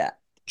you do that.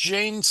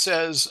 Jane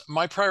says,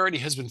 my priority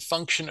has been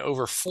function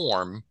over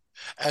form.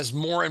 As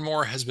more and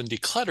more has been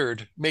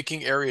decluttered,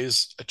 making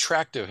areas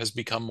attractive has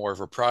become more of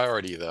a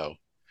priority, though.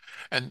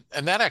 And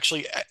that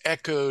actually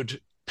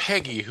echoed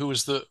Peggy, who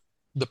was the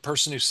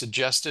person who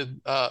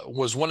suggested,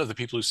 was one of the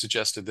people who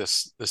suggested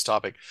this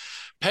topic.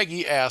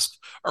 Peggy asked,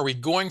 are we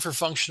going for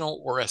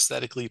functional or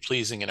aesthetically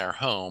pleasing in our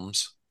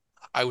homes?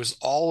 I was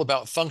all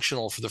about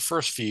functional for the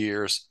first few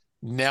years.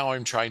 Now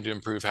I'm trying to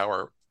improve how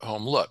our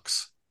home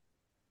looks.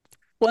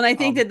 Well, and I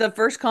think that the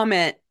first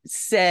comment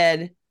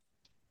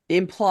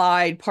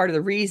implied part of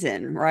the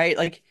reason, right?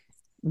 Like,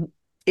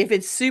 if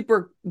it's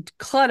super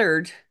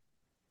cluttered,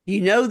 you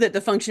know that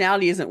the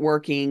functionality isn't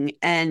working,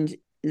 and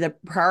the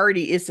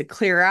priority is to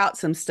clear out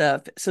some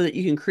stuff so that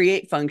you can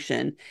create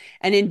function.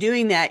 And in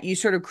doing that, you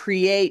sort of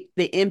create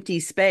the empty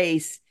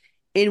space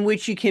in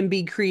which you can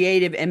be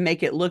creative and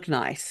make it look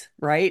nice,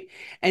 right?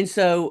 And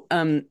so,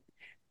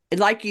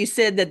 like you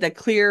said, that the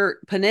clear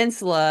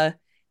peninsula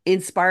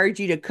inspired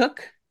you to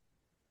cook.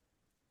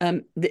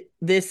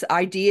 This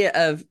idea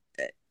of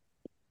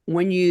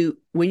when you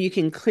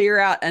can clear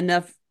out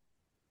enough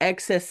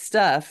excess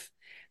stuff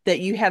that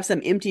you have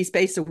some empty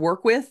space to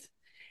work with,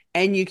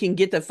 and you can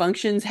get the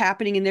functions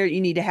happening in there that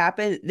you need to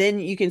happen, then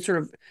you can sort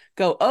of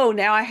go, oh,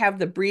 now I have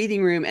the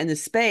breathing room and the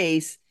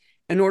space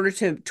in order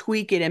to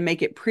tweak it and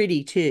make it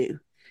pretty too.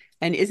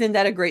 And isn't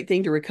that a great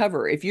thing to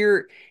recover? If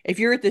you're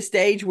at the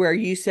stage where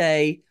you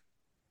say,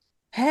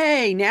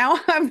 hey, now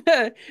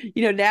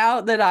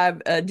now that I've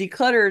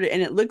decluttered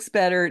and it looks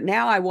better,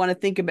 now I want to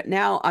think about,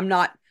 now I'm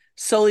not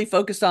solely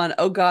focused on,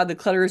 oh God, the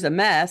clutter is a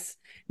mess.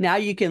 Now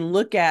you can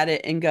look at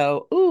it and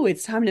go, ooh,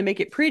 it's time to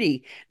make it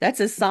pretty. That's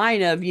a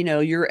sign of,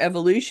 your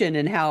evolution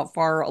and how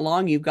far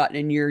along you've gotten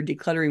in your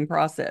decluttering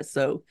process.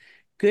 So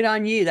good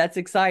on you. That's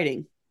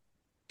exciting.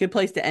 Good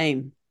place to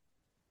aim.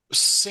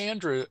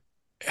 Sandra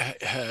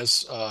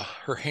has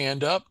her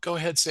hand up. Go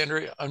ahead,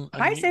 Sandra. Hi,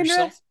 Unmute Sandra.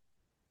 yourself.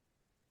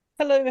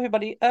 Hello,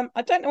 everybody.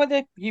 I don't know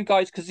whether you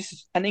guys, because this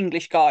is an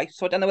English guy,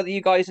 so I don't know whether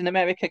you guys in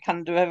America,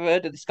 Canada, have ever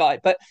heard of this guy,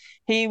 but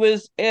he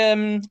was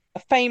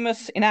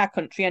famous in our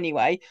country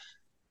anyway.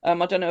 I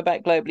don't know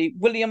about globally.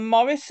 William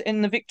Morris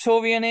in the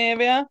Victorian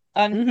area,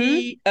 and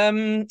he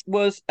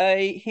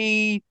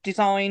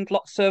designed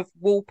lots of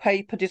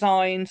wallpaper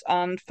designs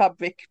and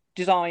fabric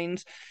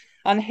designs,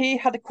 and he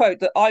had a quote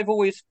that I've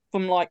always,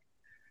 from like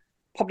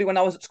probably when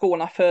I was at school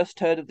when I first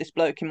heard of this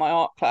bloke in my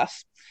art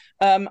class,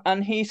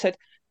 and he said,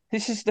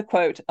 this is the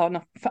quote,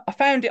 and I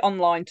found it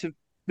online to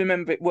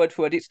remember it word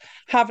for word. It's,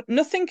 have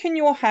nothing in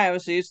your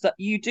houses that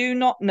you do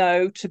not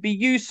know to be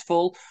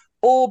useful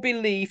or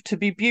believe to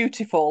be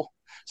beautiful.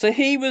 So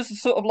he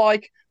was sort of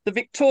like the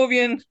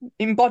Victorian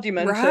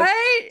embodiment of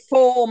Right?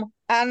 form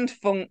and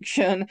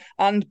function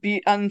and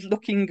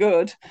looking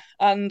good.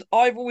 And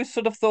I've always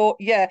sort of thought,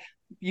 yeah,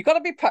 you got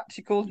to be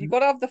practical, you got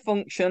to have the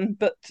function,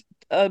 but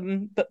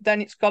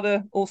then it's got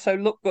to also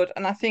look good.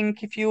 And I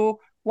think if you're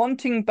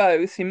wanting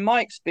both, in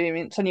my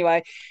experience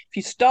anyway, if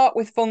you start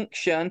with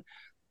function,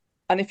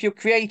 and if you're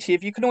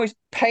creative, you can always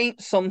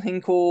paint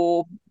something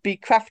or be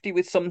crafty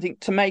with something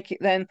to make it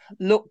then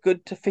look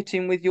good to fit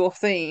in with your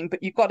theme.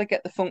 But you've got to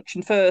get the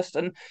function first.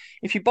 And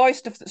if you buy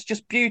stuff that's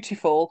just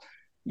beautiful,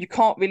 you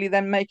can't really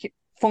then make it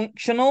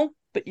functional,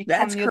 but you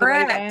That's can the other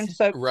way around. correct.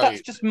 So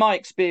that's Right. just my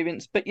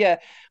experience. But yeah,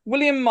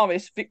 William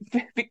Morris,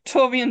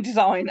 Victorian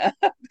designer,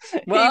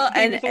 Well,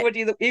 and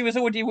he was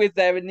already with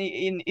there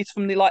it's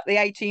from the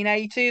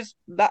 1880s,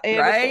 that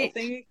era sort of right.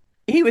 thing.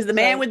 He was the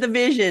man So with the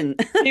vision.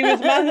 he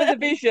was a man with a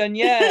vision.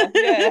 Yeah,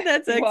 yeah,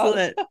 That's he was.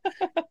 excellent.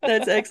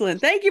 That's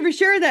excellent. Thank you for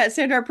sharing that,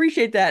 Sandra. I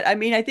appreciate that. I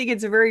mean, I think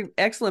it's a very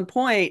excellent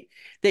point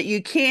that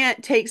you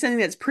can't take something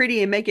that's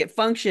pretty and make it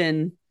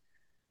function.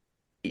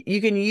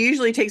 You can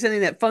usually take something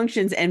that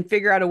functions and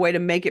figure out a way to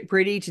make it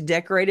pretty, to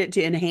decorate it,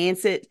 to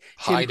enhance it,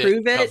 to Hide it,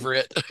 improve it. cover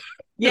it.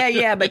 Yeah,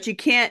 yeah, but you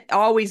can't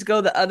always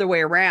go the other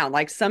way around.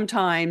 Like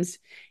sometimes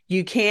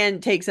you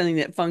can take something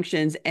that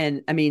functions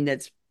and I mean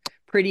that's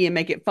pretty and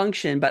make it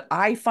function. But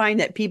I find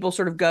that people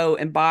sort of go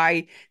and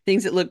buy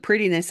things that look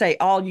pretty and they say,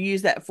 "Oh, I'll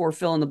use that for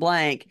fill in the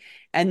blank,"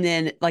 and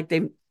then like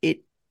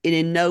it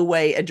in no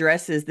way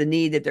addresses the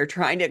need that they're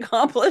trying to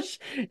accomplish.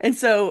 And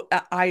so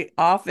I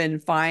often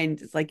find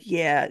it's like,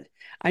 yeah,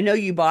 I know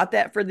you bought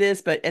that for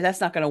this, but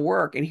that's not going to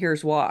work, and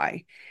here's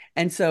why.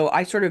 And so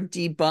I sort of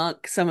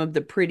debunk some of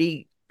the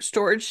pretty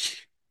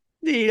storage,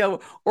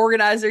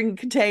 organizing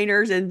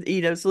containers and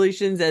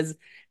solutions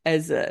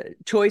as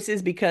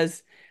choices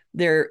because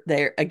they're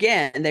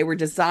again they were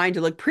designed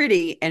to look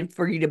pretty and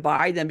for you to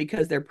buy them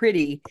because they're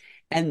pretty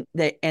and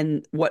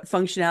what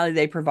functionality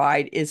they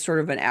provide is sort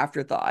of an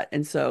afterthought.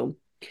 And so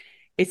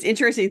it's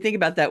interesting to think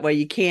about that way.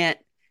 You can't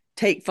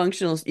take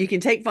functional, you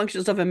can take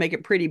functional stuff and make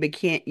it pretty, but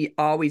can't you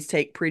always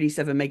take pretty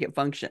stuff and make it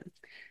function.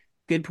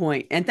 Good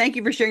point. And thank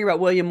you for sharing about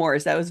William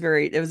Morris.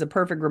 It was a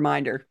perfect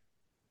reminder.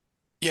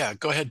 Yeah,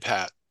 go ahead,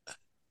 Pat.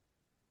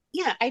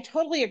 Yeah, I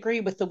totally agree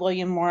with the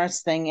William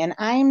Morris thing. And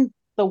I'm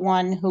the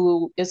one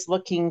who is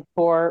looking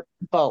for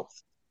both.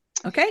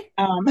 Okay.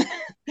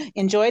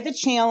 Enjoy the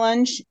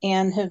challenge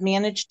and have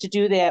managed to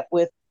do that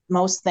with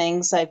most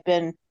things. I've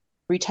been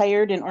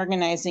retired in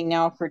organizing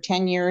now for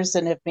 10 years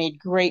and have made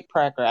great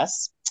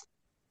progress.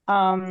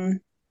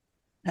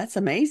 That's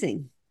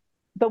amazing.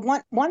 The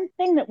one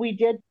thing that we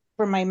did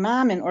for my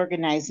mom in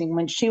organizing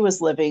when she was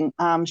living,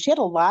 she had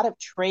a lot of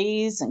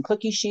trays and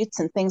cookie sheets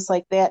and things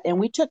like that. And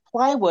we took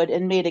plywood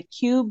and made a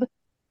cube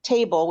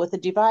table with a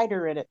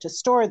divider in it to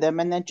store them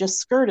and then just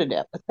skirted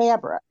it with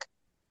fabric.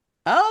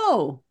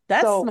 Oh,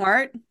 that's So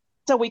smart.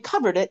 so we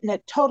covered it and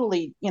it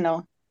totally,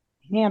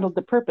 handled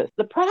the purpose.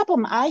 The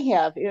problem I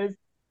have is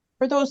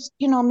for those,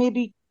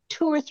 maybe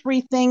two or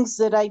three things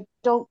that I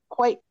don't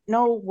quite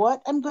know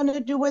what I'm going to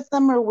do with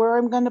them or where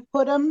I'm going to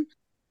put them,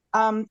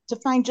 to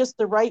find just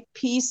the right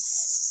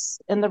piece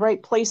and the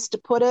right place to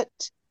put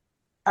it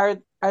are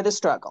the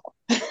struggle.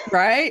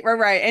 Right.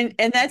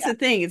 And that's Yeah. the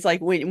thing. It's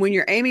like when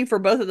you're aiming for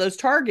both of those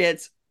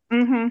targets,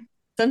 Mm-hmm.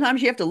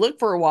 sometimes you have to look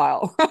for a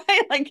while,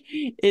 right? Like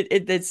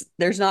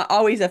there's not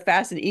always a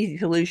fast and easy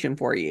solution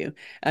for you.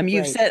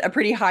 You've Right. set a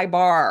pretty high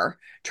bar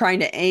trying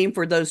to aim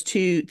for those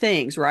two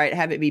things, right?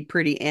 Have it be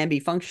pretty and be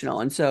functional.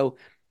 And so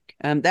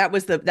that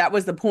was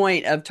the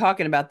point of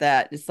talking about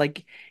that. It's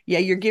like, yeah,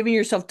 you're giving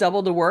yourself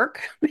double the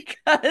work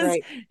because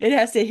Right. it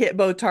has to hit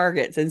both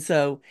targets. And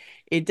so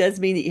it does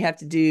mean that you have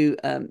to do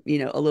a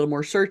little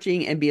more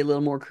searching and be a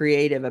little more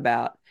creative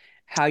about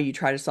how you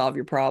try to solve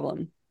your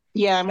problem.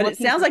 Yeah, I'm But it looking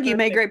sounds for like you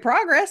made perfect. great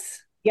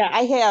progress. Yeah,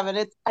 I have,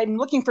 and I'm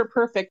looking for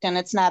perfect, and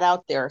it's not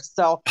out there.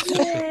 So,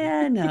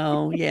 Yeah,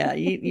 no, yeah,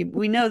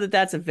 we know that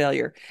that's a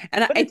failure,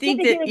 and I, but I it's good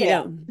think to that hear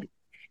that.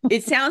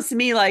 it sounds to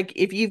me like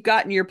if you've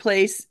gotten your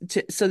place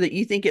so that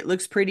you think it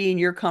looks pretty and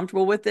you're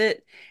comfortable with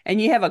it,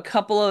 and you have a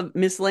couple of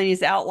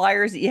miscellaneous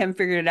outliers that you haven't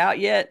figured it out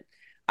yet,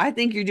 I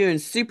think you're doing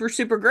super,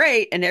 super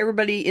great, and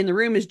everybody in the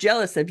room is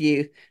jealous of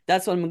you.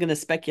 That's what I'm going to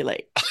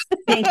speculate.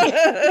 Thank you.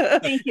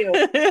 Thank you.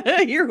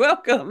 You're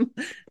welcome.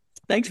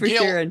 Thanks for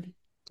Gail, sharing.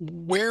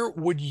 where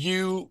would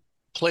you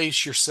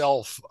place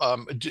yourself?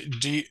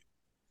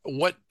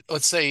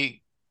 Let's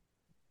say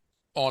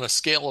on a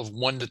scale of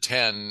 1 to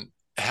 10,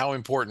 how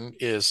important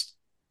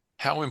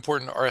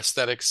are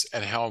aesthetics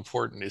and how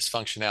important is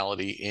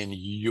functionality in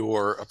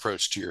your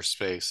approach to your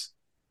space?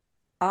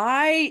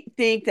 I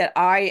think that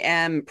I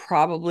am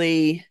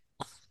probably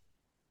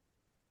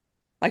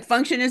like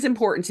function is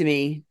important to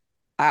me.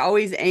 I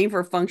always aim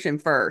for function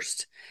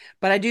first,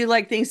 but I do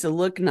like things to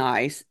look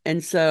nice.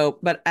 And so,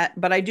 but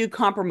I do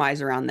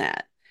compromise around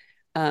that.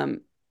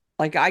 Um,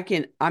 like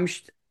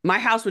my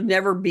house would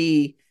never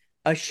be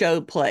a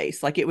show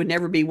place. Like it would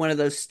never be one of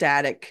those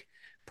static,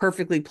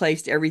 perfectly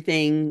placed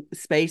everything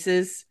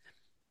spaces.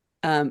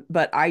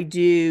 But I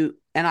do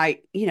and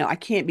I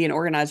can't be an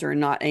organizer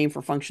and not aim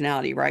for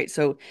functionality, right?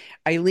 So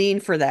I lean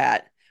for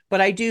that.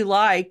 But I do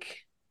like,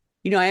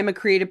 I am a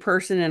creative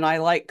person and I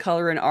like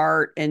color and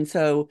art. And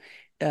so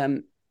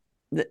um,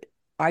 the,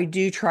 I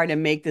do try to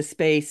make the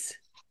space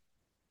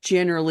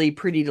generally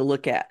pretty to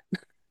look at.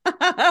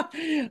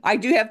 I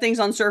do have things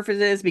on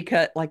surfaces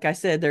because, like I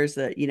said,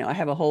 I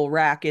have a whole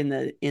rack in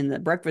the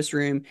breakfast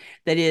room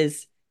that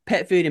is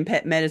pet food and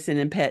pet medicine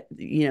and pet,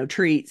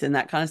 treats and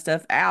that kind of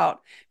stuff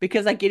out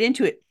because I get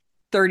into it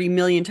 30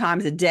 million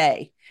times a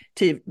day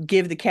to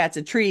give the cats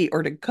a treat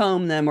or to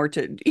comb them or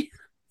to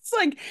it's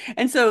like,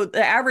 and so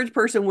the average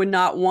person would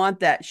not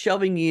want that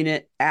shelving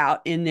unit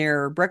out in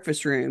their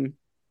breakfast room.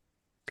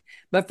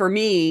 But for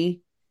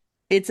me,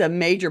 it's a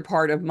major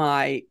part of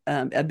my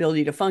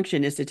ability to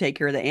function is to take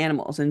care of the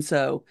animals. And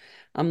so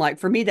I'm like,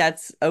 for me,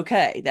 that's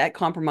okay. That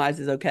compromise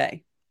is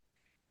okay.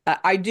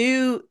 I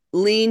do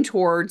lean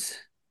towards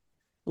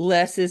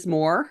less is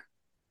more.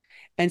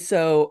 And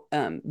so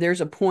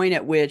there's a point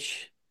at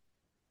which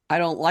I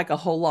don't like a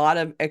whole lot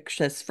of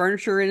excess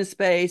furniture in a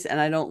space, and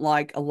I don't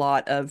like a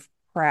lot of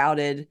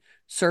crowded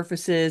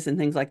surfaces and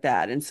things like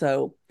that. And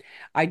so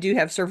I do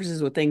have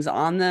surfaces with things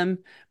on them,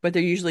 but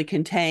they're usually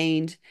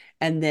contained.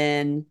 And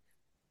then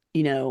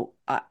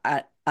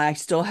I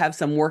still have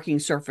some working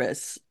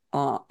surface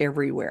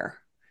everywhere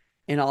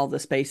in all the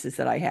spaces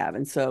that I have.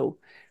 And so,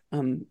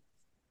 um,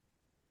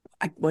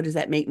 what does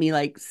that make me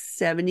like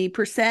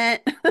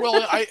 70%?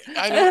 Well, I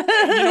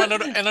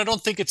don't, and I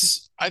don't think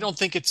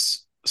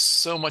it's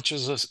so much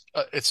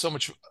it's so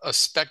much a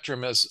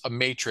spectrum as a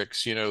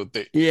matrix.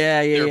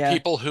 Yeah, yeah, There are yeah.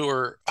 people who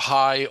are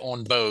high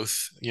on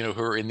both, who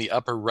are in the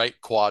upper right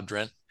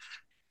quadrant,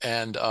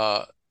 and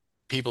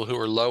people who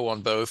are low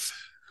on both,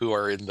 who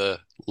are in the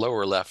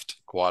lower left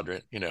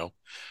quadrant.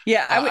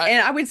 Yeah, I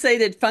I would say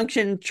that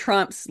function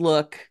trumps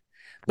look,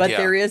 but Yeah,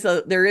 there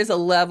is a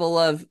level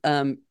of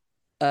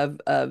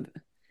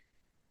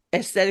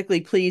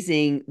aesthetically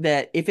pleasing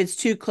that if it's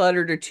too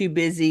cluttered or too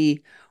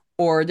busy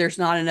or there's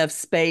not enough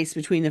space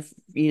between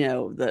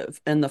the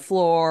and the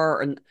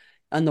floor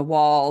and the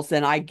walls,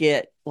 then I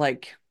get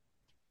like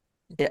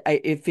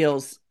it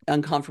feels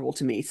uncomfortable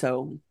to me.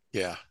 So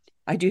yeah,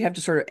 I do have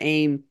to sort of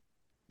aim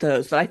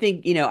those, but I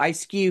think I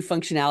skew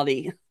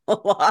functionality a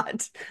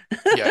lot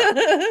yeah,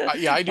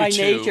 yeah. I do by too.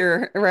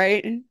 nature,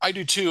 right? I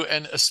do too,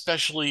 and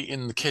especially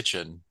in the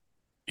kitchen.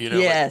 Like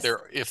Yes,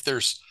 if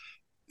there's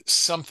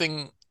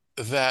something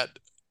that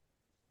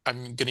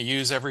I'm going to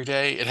use every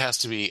day, it has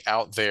to be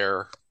out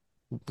there,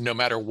 no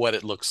matter what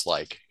it looks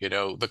like.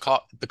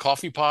 The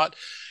coffee pot.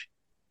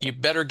 You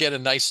better get a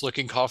nice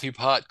looking coffee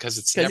pot because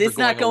it's because never it's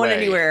not going going away.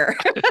 anywhere.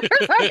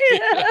 Right?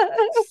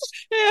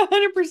 Yeah,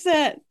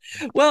 100%.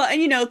 Well,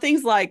 and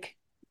things like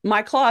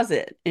my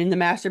closet in the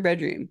master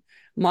bedroom,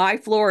 my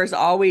floor is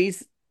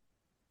always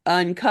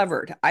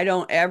uncovered. I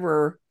don't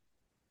ever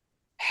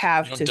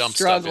You have don't to dump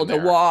stuff struggle in to there.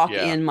 walk Yeah,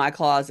 in my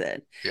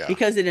closet yeah,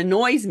 because it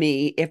annoys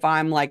me if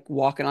I'm like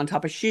walking on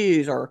top of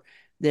shoes or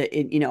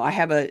I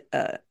have a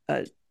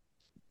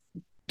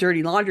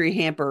dirty laundry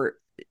hamper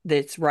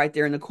that's right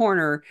there in the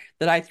corner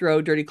that I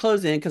throw dirty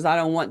clothes in because I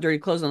don't want dirty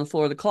clothes on the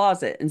floor of the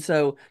closet. And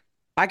so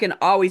I can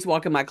always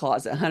walk in my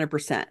closet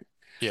 100%.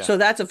 yeah, So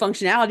that's a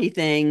functionality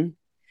thing.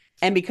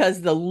 And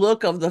because the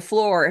look of the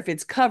floor, if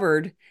it's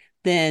covered,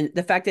 then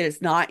the fact that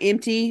it's not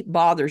empty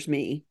bothers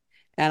me.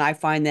 And I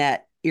find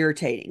that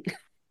irritating.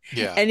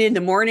 yeah. And in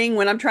the morning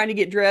when I'm trying to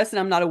get dressed and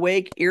I'm not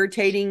awake,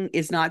 irritating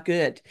is not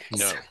good.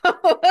 So No.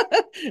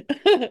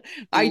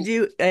 I L-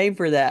 do aim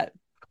for that.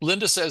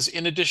 Linda says,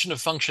 in addition to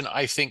function,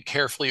 I think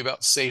carefully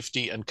about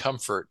safety and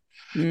comfort.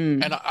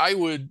 And Mm.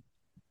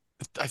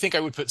 I think I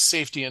would put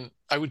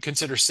I would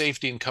consider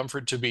safety and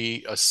comfort to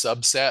be a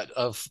subset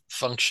of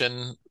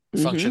Hmm.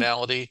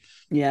 functionality.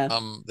 Yeah.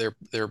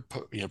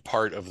 They're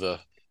part of the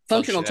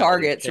Functional functionality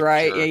targets,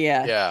 right? Yeah, picture.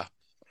 yeah. Yeah.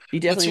 You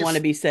Let's definitely hear want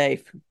to be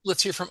safe.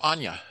 let's hear from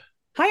Anya.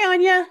 Hi,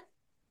 Anya.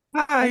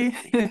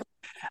 Hi.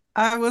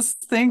 I was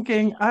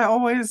thinking I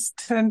always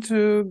tend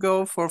to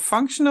go for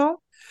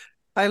functional.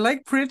 I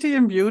like pretty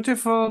and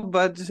beautiful,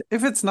 but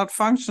if it's not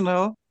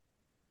functional,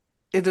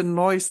 it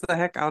annoys the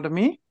heck out of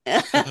me.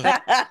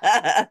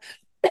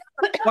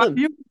 While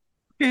you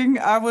were talking,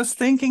 I was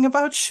thinking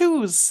about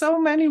shoes. So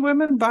many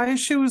women buy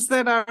shoes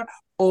that are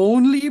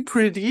only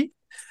pretty,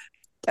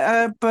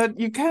 but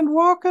you can't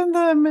walk in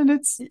them,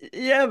 and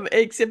Yeah,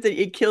 except that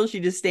it kills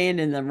you to stand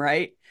in them,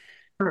 right?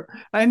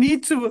 I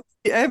need to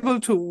be able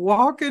to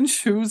walk in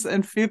shoes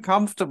and feel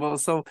comfortable.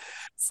 So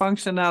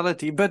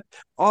functionality, but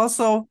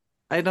also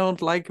I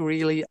don't like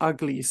really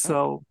ugly.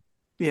 So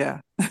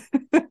yeah,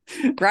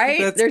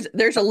 Right? that's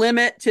There's a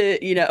limit to,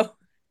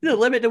 the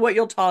limit to what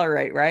you'll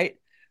tolerate, right?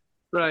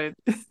 right.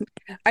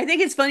 I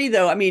think it's funny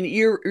though. I mean,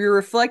 you're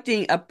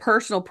reflecting a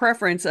personal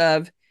preference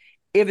of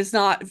if it's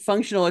not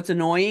functional, it's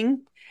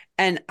annoying.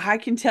 And I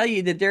can tell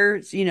you that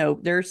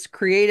there's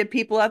creative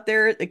people out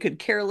there that could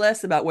care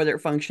less about whether it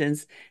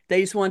functions.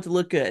 They just want it to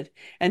look good.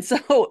 And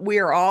so we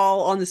are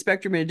all on the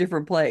spectrum in a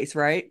different place,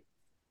 right?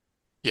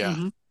 Yeah.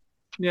 Hmm.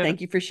 Yeah.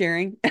 Thank you for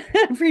sharing.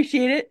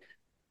 Appreciate it.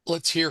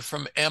 Let's hear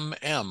from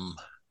MM.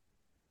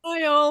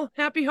 Hi, all.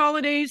 Happy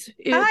holidays.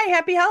 Hi,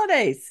 happy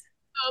holidays.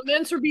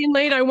 Men's for being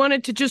late. I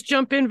wanted to just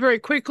jump in very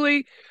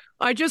quickly.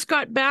 I just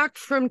got back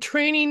from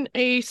training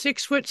a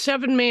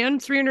 6'7" man,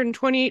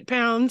 328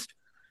 pounds,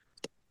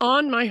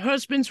 on my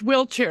husband's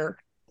wheelchair,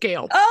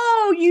 Gail.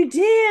 Oh, you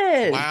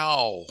did.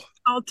 Wow.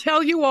 I'll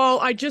tell you all,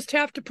 I just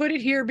have to put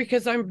it here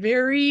because I'm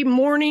very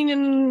mourning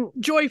and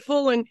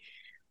joyful. And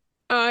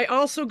I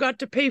also got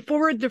to pay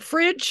forward the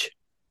fridge.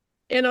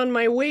 And on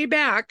my way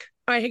back,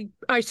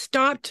 I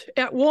stopped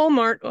at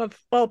Walmart, of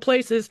all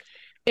places,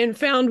 and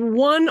found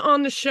one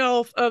on the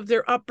shelf of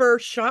their upper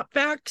shop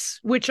vacs,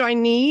 which I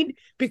need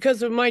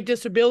because of my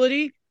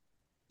disability.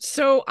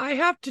 So I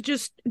have to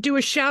just do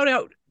a shout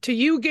out to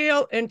you,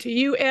 Gail, and to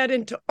you, Ed,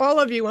 and to all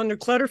of you on the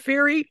Clutter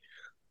Ferry.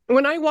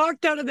 When I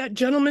walked out of that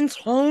gentleman's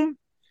home,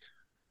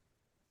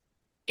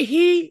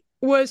 he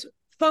was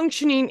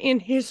functioning in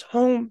his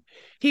home.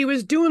 He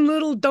was doing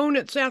little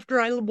donuts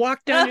after I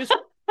walked down his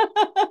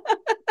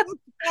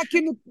back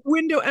in the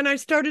window, and I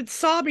started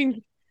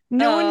sobbing.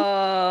 No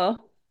one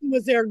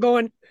was there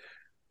going,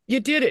 "You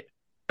did it.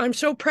 I'm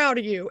so proud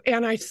of you."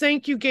 And I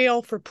thank you,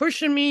 Gail, for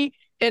pushing me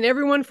and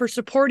everyone for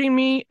supporting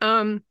me.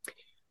 The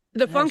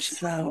That's function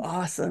so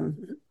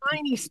awesome.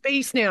 tiny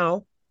space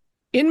now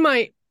in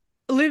my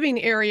living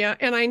area,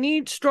 and I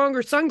need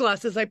stronger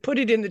sunglasses. I put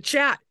it in the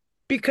chat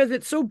because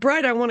it's so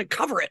bright. I want to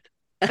cover it.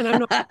 And I'm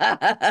not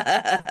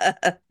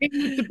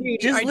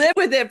just live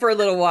with it for a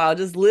little while.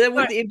 Just live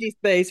with the empty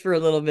space for a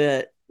little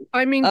bit.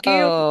 I mean,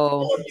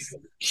 Gail,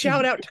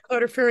 shout out to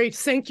Clutter Fairy.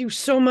 Thank you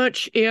so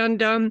much. And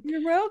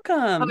you're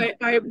welcome.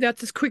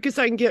 That's as quick as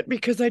I can get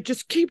because I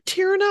just keep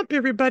tearing up,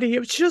 everybody. It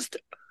was just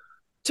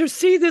to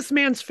see this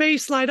man's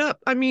face light up.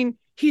 I mean,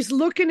 he's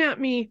looking at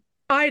me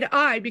eye to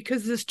eye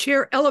because this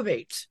chair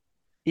elevates.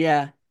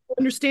 Yeah.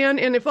 Understand?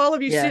 And if all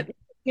of you sit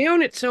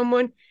down at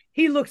someone,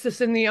 he looks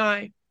us in the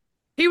eye.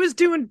 He was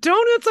doing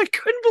donuts. I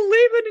couldn't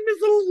believe it in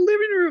his little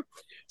living room.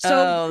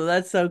 So,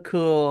 that's so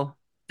cool.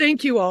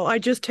 Thank you all. I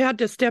just had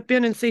to step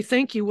in and say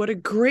thank you. What a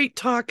great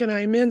talk, and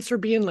I'm in for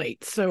being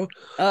late. So,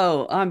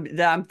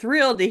 I'm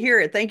thrilled to hear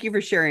it. Thank you for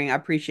sharing. I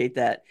appreciate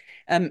that.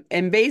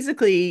 And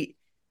basically,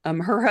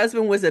 her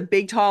husband was a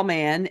big, tall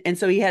man, and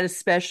so he had a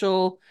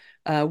special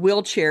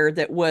wheelchair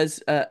that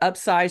was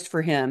upsized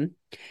for him,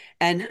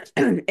 and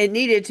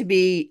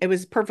it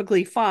was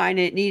perfectly fine.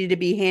 And it needed to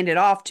be handed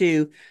off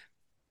to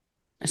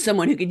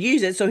someone who could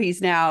use it. So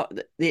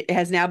it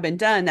has now been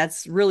done.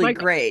 That's really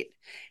great.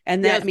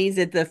 And that means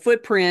that the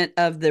footprint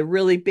of the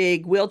really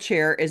big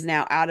wheelchair is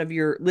now out of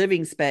your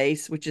living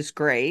space, which is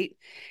great.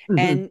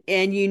 Mm-hmm.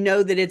 And you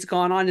know that it's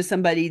gone on to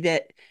somebody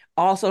that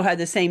also had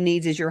the same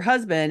needs as your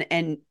husband,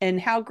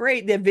 and how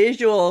great the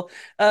visual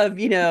of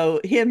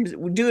him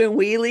doing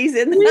wheelies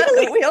in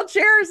the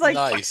wheelchair is like,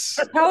 nice.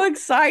 How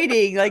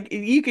exciting. Like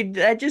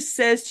that just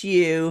says to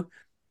you,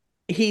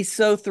 he's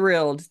so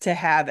thrilled to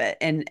have it,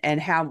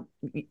 and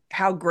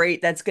how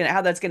great that's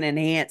gonna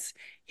enhance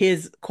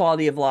his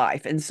quality of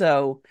life. And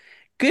so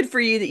good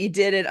for you that you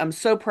did it. I'm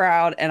so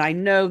proud, and I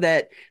know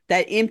that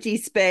empty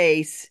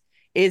space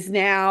is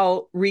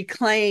now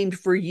reclaimed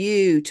for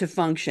you to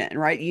function,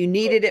 right? You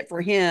needed it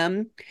for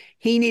him.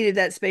 He needed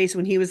that space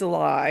when he was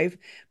alive,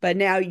 but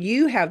now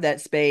you have that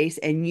space,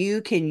 and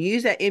you can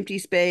use that empty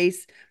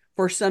space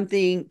for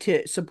something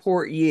to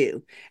support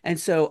you. And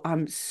so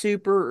I'm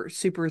super,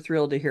 super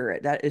thrilled to hear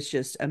it. That is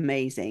just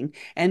amazing.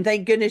 And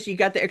thank goodness you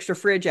got the extra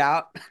fridge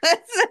out.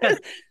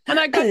 And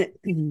I got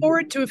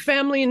forward to a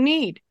family in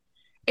need.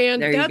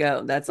 And there you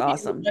go. That's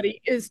awesome.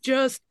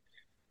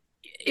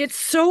 It's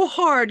so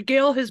hard.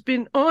 Gail has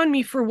been on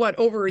me for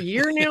over a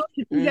year now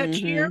to do that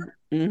chair.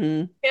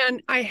 Mm-hmm.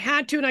 And I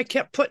had to, and I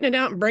kept putting it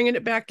out and bringing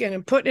it back in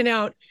and putting it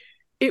out.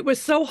 It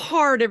was so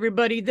hard,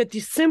 everybody, that the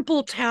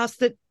simple tasks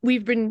that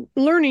we've been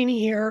learning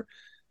here,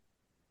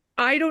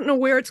 I don't know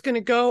where it's going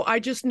to go. I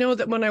just know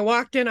that when I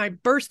walked in, I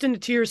burst into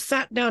tears,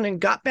 sat down,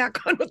 and got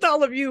back on with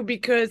all of you,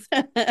 because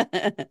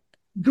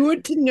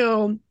good to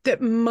know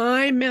that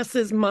my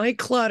messes, my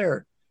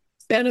clutter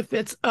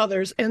benefits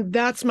others. And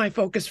that's my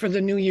focus for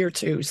the new year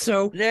too.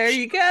 So there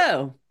you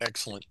go.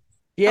 Excellent.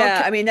 Yeah.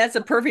 Okay. I mean, that's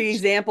a perfect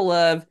example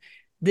of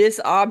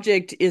this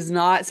object is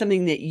not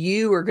something that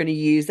you are going to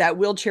use. That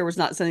wheelchair was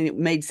not something that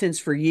made sense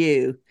for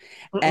you.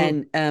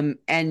 And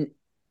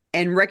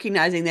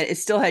recognizing that it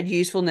still had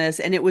usefulness,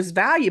 and it was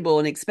valuable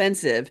and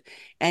expensive,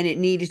 and it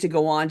needed to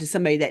go on to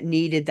somebody that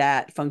needed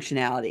that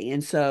functionality.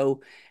 And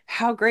so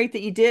how great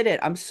that you did it.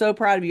 I'm so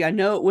proud of you. I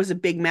know it was a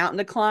big mountain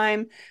to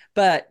climb,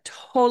 but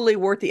totally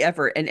worth the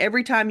effort. And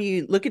every time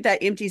you look at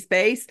that empty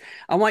space,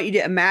 I want you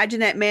to imagine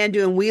that man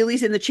doing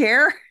wheelies in the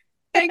chair.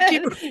 Thank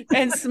you.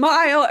 And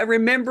smile and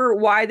remember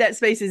why that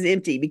space is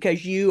empty,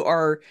 because you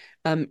are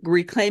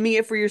reclaiming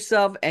it for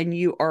yourself, and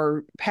you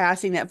are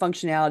passing that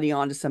functionality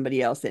on to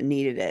somebody else that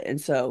needed it.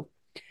 And so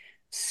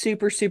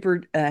super,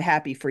 super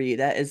happy for you.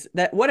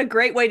 What a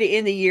great way to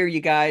end the year, you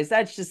guys.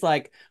 That's just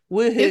like,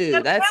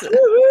 woohoo. That's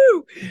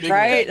woohoo,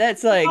 right.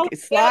 That's like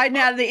sliding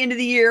out of the end of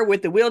the year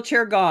with the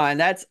wheelchair gone.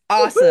 That's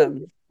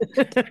awesome.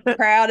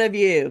 Proud of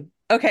you.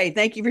 Okay.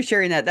 Thank you for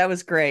sharing that. That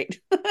was great.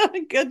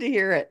 Good to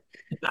hear it.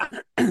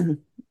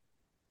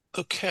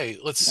 Okay,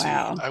 let's see.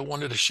 Wow. I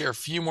wanted to share a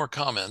few more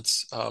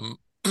comments.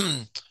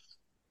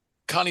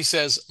 Connie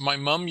says, my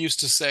mom used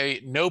to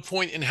say, no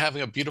point in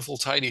having a beautiful,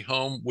 tidy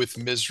home with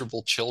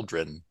miserable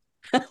children.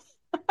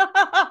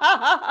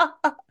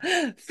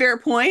 Fair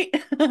point.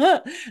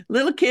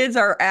 Little kids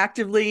are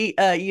actively,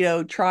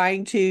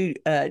 trying to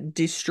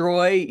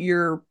destroy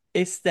your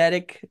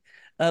aesthetic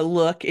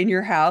look in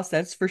your house.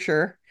 That's for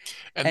sure.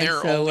 And And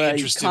they're so only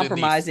interested in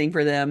compromising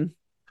for them.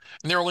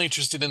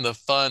 the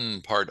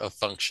fun part of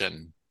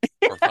function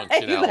or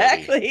functionality.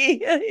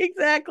 Exactly.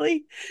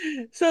 Exactly.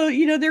 So,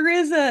 there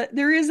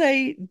is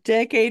a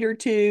decade or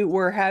two,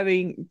 we're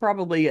having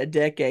probably a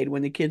decade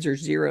when the kids are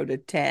 0 to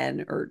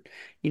 10 or,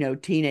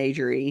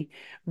 teenagery,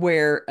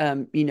 where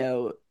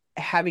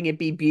having it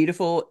be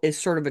beautiful is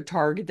sort of a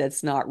target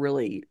that's not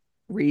really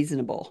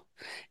reasonable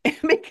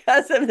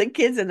because of the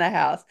kids in the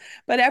house.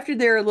 But after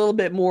they're a little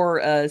bit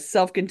more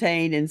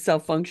self-contained and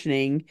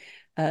self-functioning,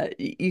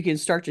 you can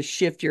start to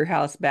shift your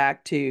house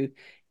back to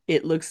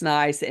it looks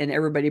nice and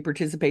everybody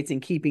participates in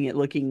keeping it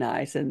looking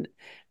nice. And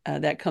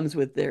that comes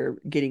with their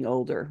getting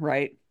older,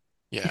 right?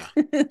 Yeah.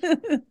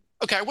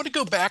 Okay, I want to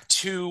go back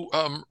to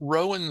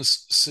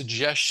Rowan's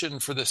suggestion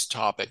for this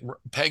topic.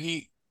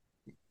 Peggy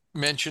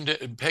mentioned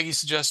it, Peggy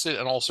suggested,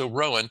 and also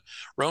Rowan.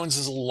 Rowan's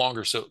is a little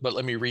longer, but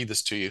let me read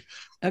this to you.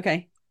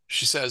 Okay.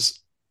 She says,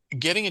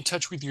 getting in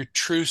touch with your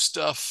true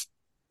stuff,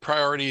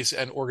 priorities,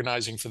 and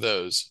organizing for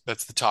those.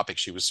 That's the topic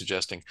she was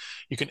suggesting.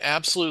 You can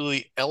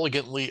absolutely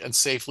elegantly and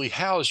safely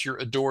house your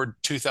adored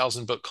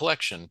 2,000 book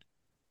collection.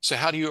 So,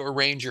 how do you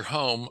arrange your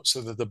home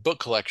so that the book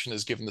collection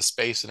is given the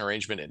space and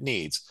arrangement it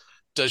needs?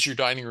 Does your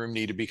dining room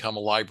need to become a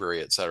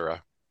library,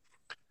 etc.?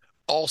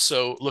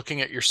 Also,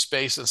 looking at your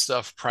space and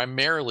stuff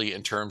primarily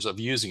in terms of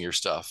using your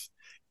stuff,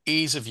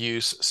 ease of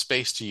use,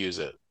 space to use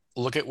it.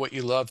 Look at what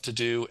you love to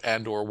do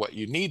and or what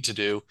you need to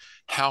do.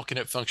 How can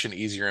it function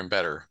easier and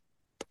better?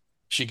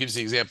 She gives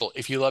the example,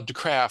 if you love to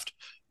craft,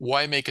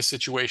 why make a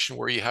situation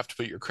where you have to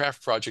put your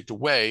craft project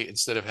away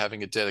instead of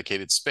having a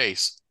dedicated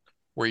space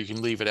where you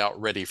can leave it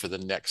out ready for the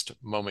next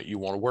moment you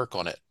want to work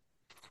on it?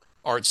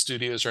 Art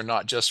studios are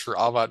not just for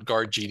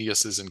avant-garde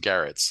geniuses and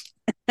garrets.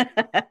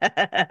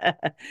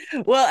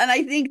 Well, and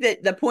I think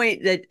that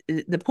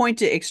the point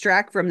to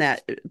extract from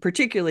that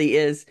particularly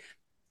is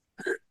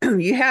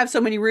you have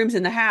so many rooms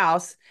in the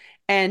house,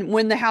 and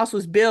when the house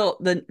was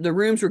built, the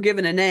rooms were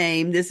given a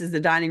name. This is the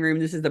dining room,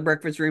 this is the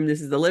breakfast room, this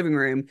is the living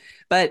room.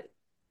 But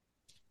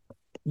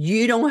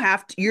you don't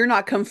have to, you're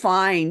not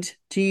confined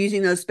to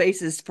using those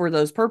spaces for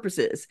those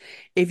purposes.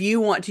 If you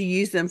want to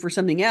use them for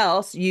something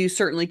else, you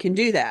certainly can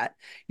do that.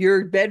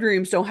 Your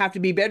bedrooms don't have to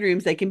be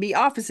bedrooms, they can be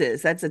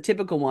offices. That's a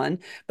typical one,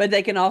 but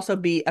they can also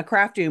be a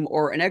craft room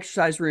or an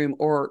exercise room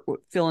or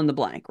fill in the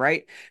blank,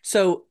 right?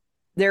 So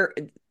there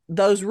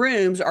those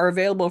rooms are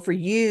available for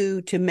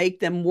you to make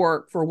them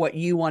work for what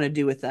you want to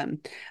do with them.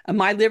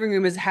 My living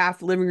room is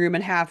half living room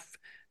and half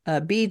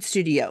bead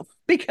studio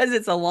because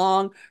it's a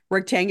long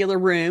rectangular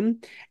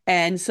room.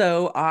 And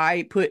so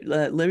I put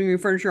living room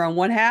furniture on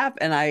one half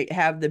and I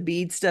have the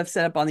bead stuff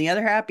set up on the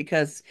other half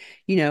because,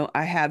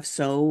 I have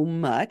so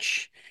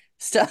much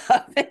stuff.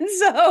 And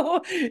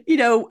so,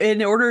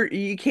 in order,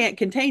 you can't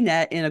contain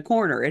that in a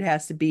corner. It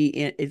has to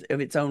be of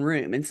its own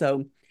room. And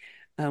so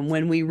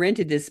when we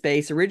rented this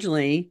space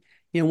originally,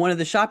 one of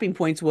the shopping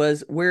points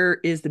was, where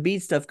is the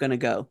bead stuff going to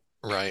go?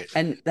 Right.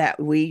 And that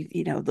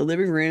the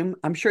living room,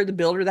 I'm sure the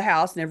builder of the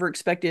house never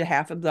expected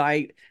half of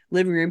the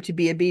living room to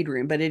be a bead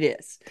room, but it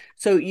is.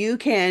 So you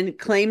can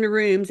claim the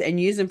rooms and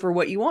use them for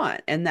what you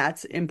want. And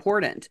that's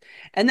important.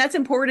 And that's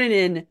important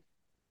in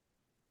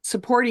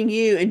supporting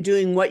you and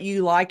doing what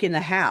you like in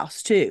the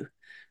house too,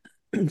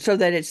 so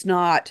that it's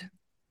not,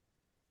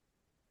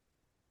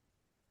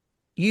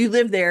 you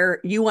live there,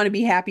 you want to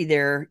be happy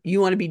there, you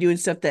want to be doing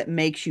stuff that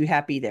makes you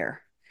happy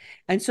there.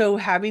 And so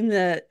having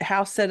the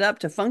house set up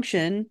to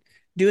function,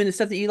 doing the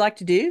stuff that you like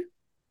to do,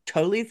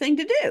 totally a thing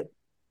to do.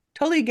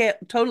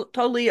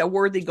 Totally a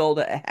worthy goal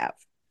to have.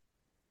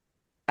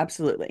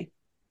 Absolutely.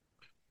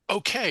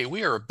 Okay,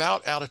 we are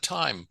about out of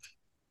time.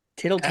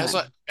 Tittle As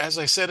time.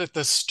 I said at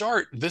the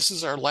start, this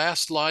is our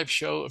last live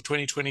show of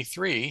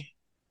 2023.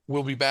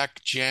 We'll be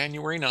back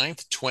January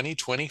 9th,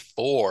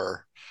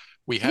 2024.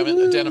 We haven't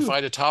Woo-hoo.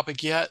 identified a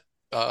topic yet.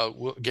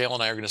 Gail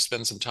and I are going to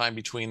spend some time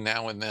between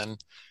now and then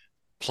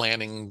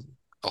planning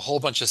a whole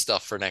bunch of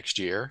stuff for next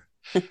year.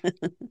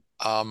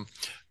 Why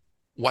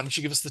don't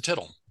you give us the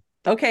tittle?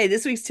 Okay,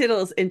 this week's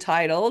tittle is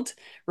entitled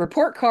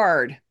Report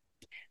Card.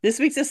 This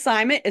week's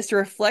assignment is to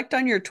reflect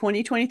on your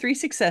 2023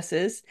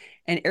 successes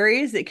and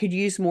areas that could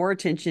use more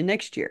attention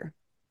next year.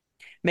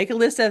 Make a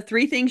list of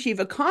 3 things you've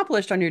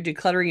accomplished on your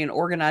decluttering and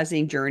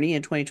organizing journey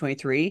in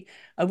 2023,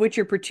 of which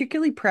you're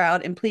particularly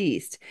proud and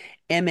pleased.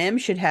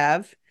 Should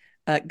have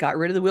got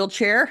rid of the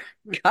wheelchair,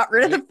 got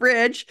rid of the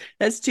fridge.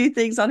 That's 2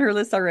 things on her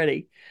list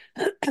already.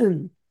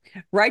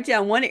 Write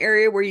down 1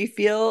 area where you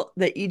feel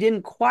that you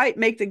didn't quite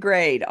make the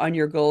grade on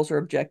your goals or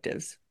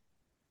objectives.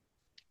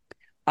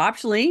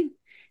 Optionally,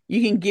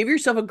 you can give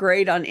yourself a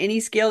grade on any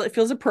scale that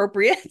feels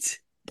appropriate.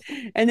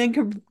 And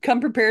then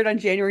come prepared on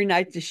January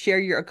 9th to share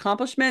your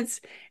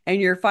accomplishments and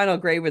your final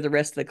grade with the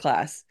rest of the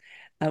class.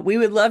 We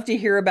would love to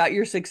hear about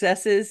your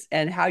successes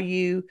and how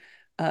you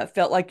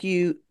felt like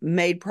you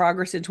made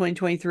progress in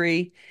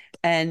 2023.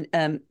 And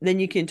then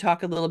you can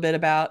talk a little bit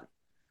about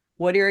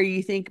what area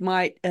you think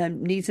might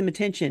need some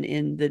attention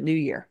in the new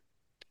year.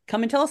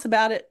 Come and tell us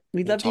about it.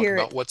 We'd love to hear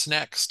about it. What's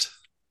next.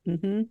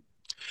 Mm-hmm.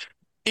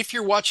 If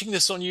you're watching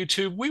this on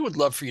YouTube, we would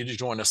love for you to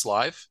join us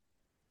live.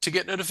 To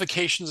get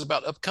notifications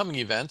about upcoming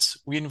events,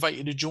 we invite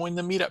you to join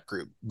the meetup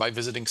group by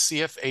visiting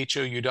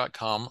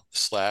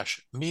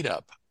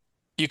cfhou.com/meetup.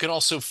 You can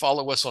also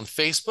follow us on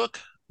Facebook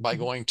by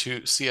going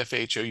to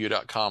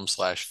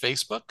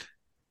cfhou.com/Facebook,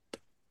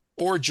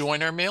 or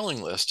join our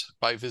mailing list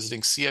by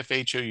visiting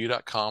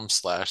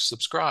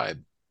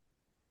cfhou.com/subscribe.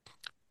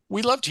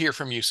 We love to hear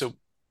from you, so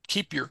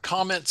keep your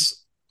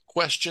comments,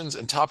 questions,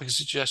 and topic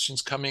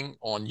suggestions coming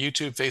on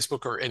YouTube,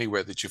 Facebook, or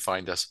anywhere that you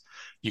find us.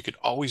 You can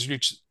always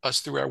reach us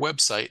through our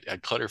website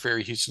at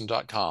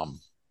clutterfairyhouston.com.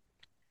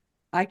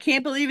 I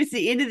can't believe it's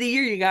the end of the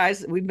year, you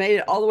guys. We've made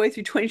it all the way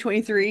through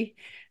 2023,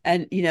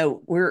 and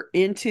we're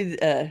into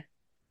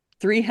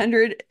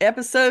 300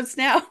 episodes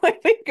now.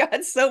 We've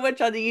got so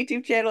much on the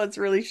YouTube channel. It's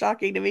really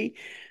shocking to me.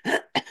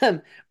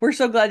 We're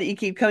so glad that you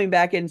keep coming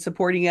back and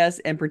supporting us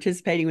and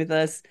participating with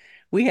us.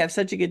 We have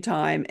such a good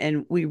time,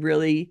 and we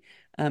really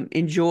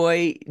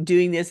enjoy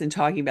doing this and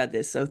talking about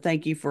this. So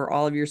thank you for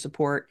all of your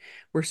support.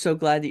 We're so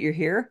glad that you're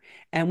here,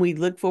 and we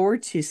look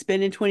forward to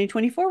spending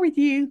 2024 with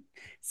you.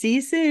 See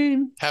you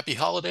soon. Happy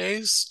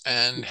holidays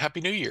and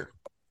Happy New Year.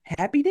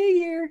 Happy New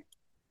Year.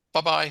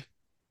 Bye-bye.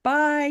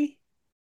 Bye.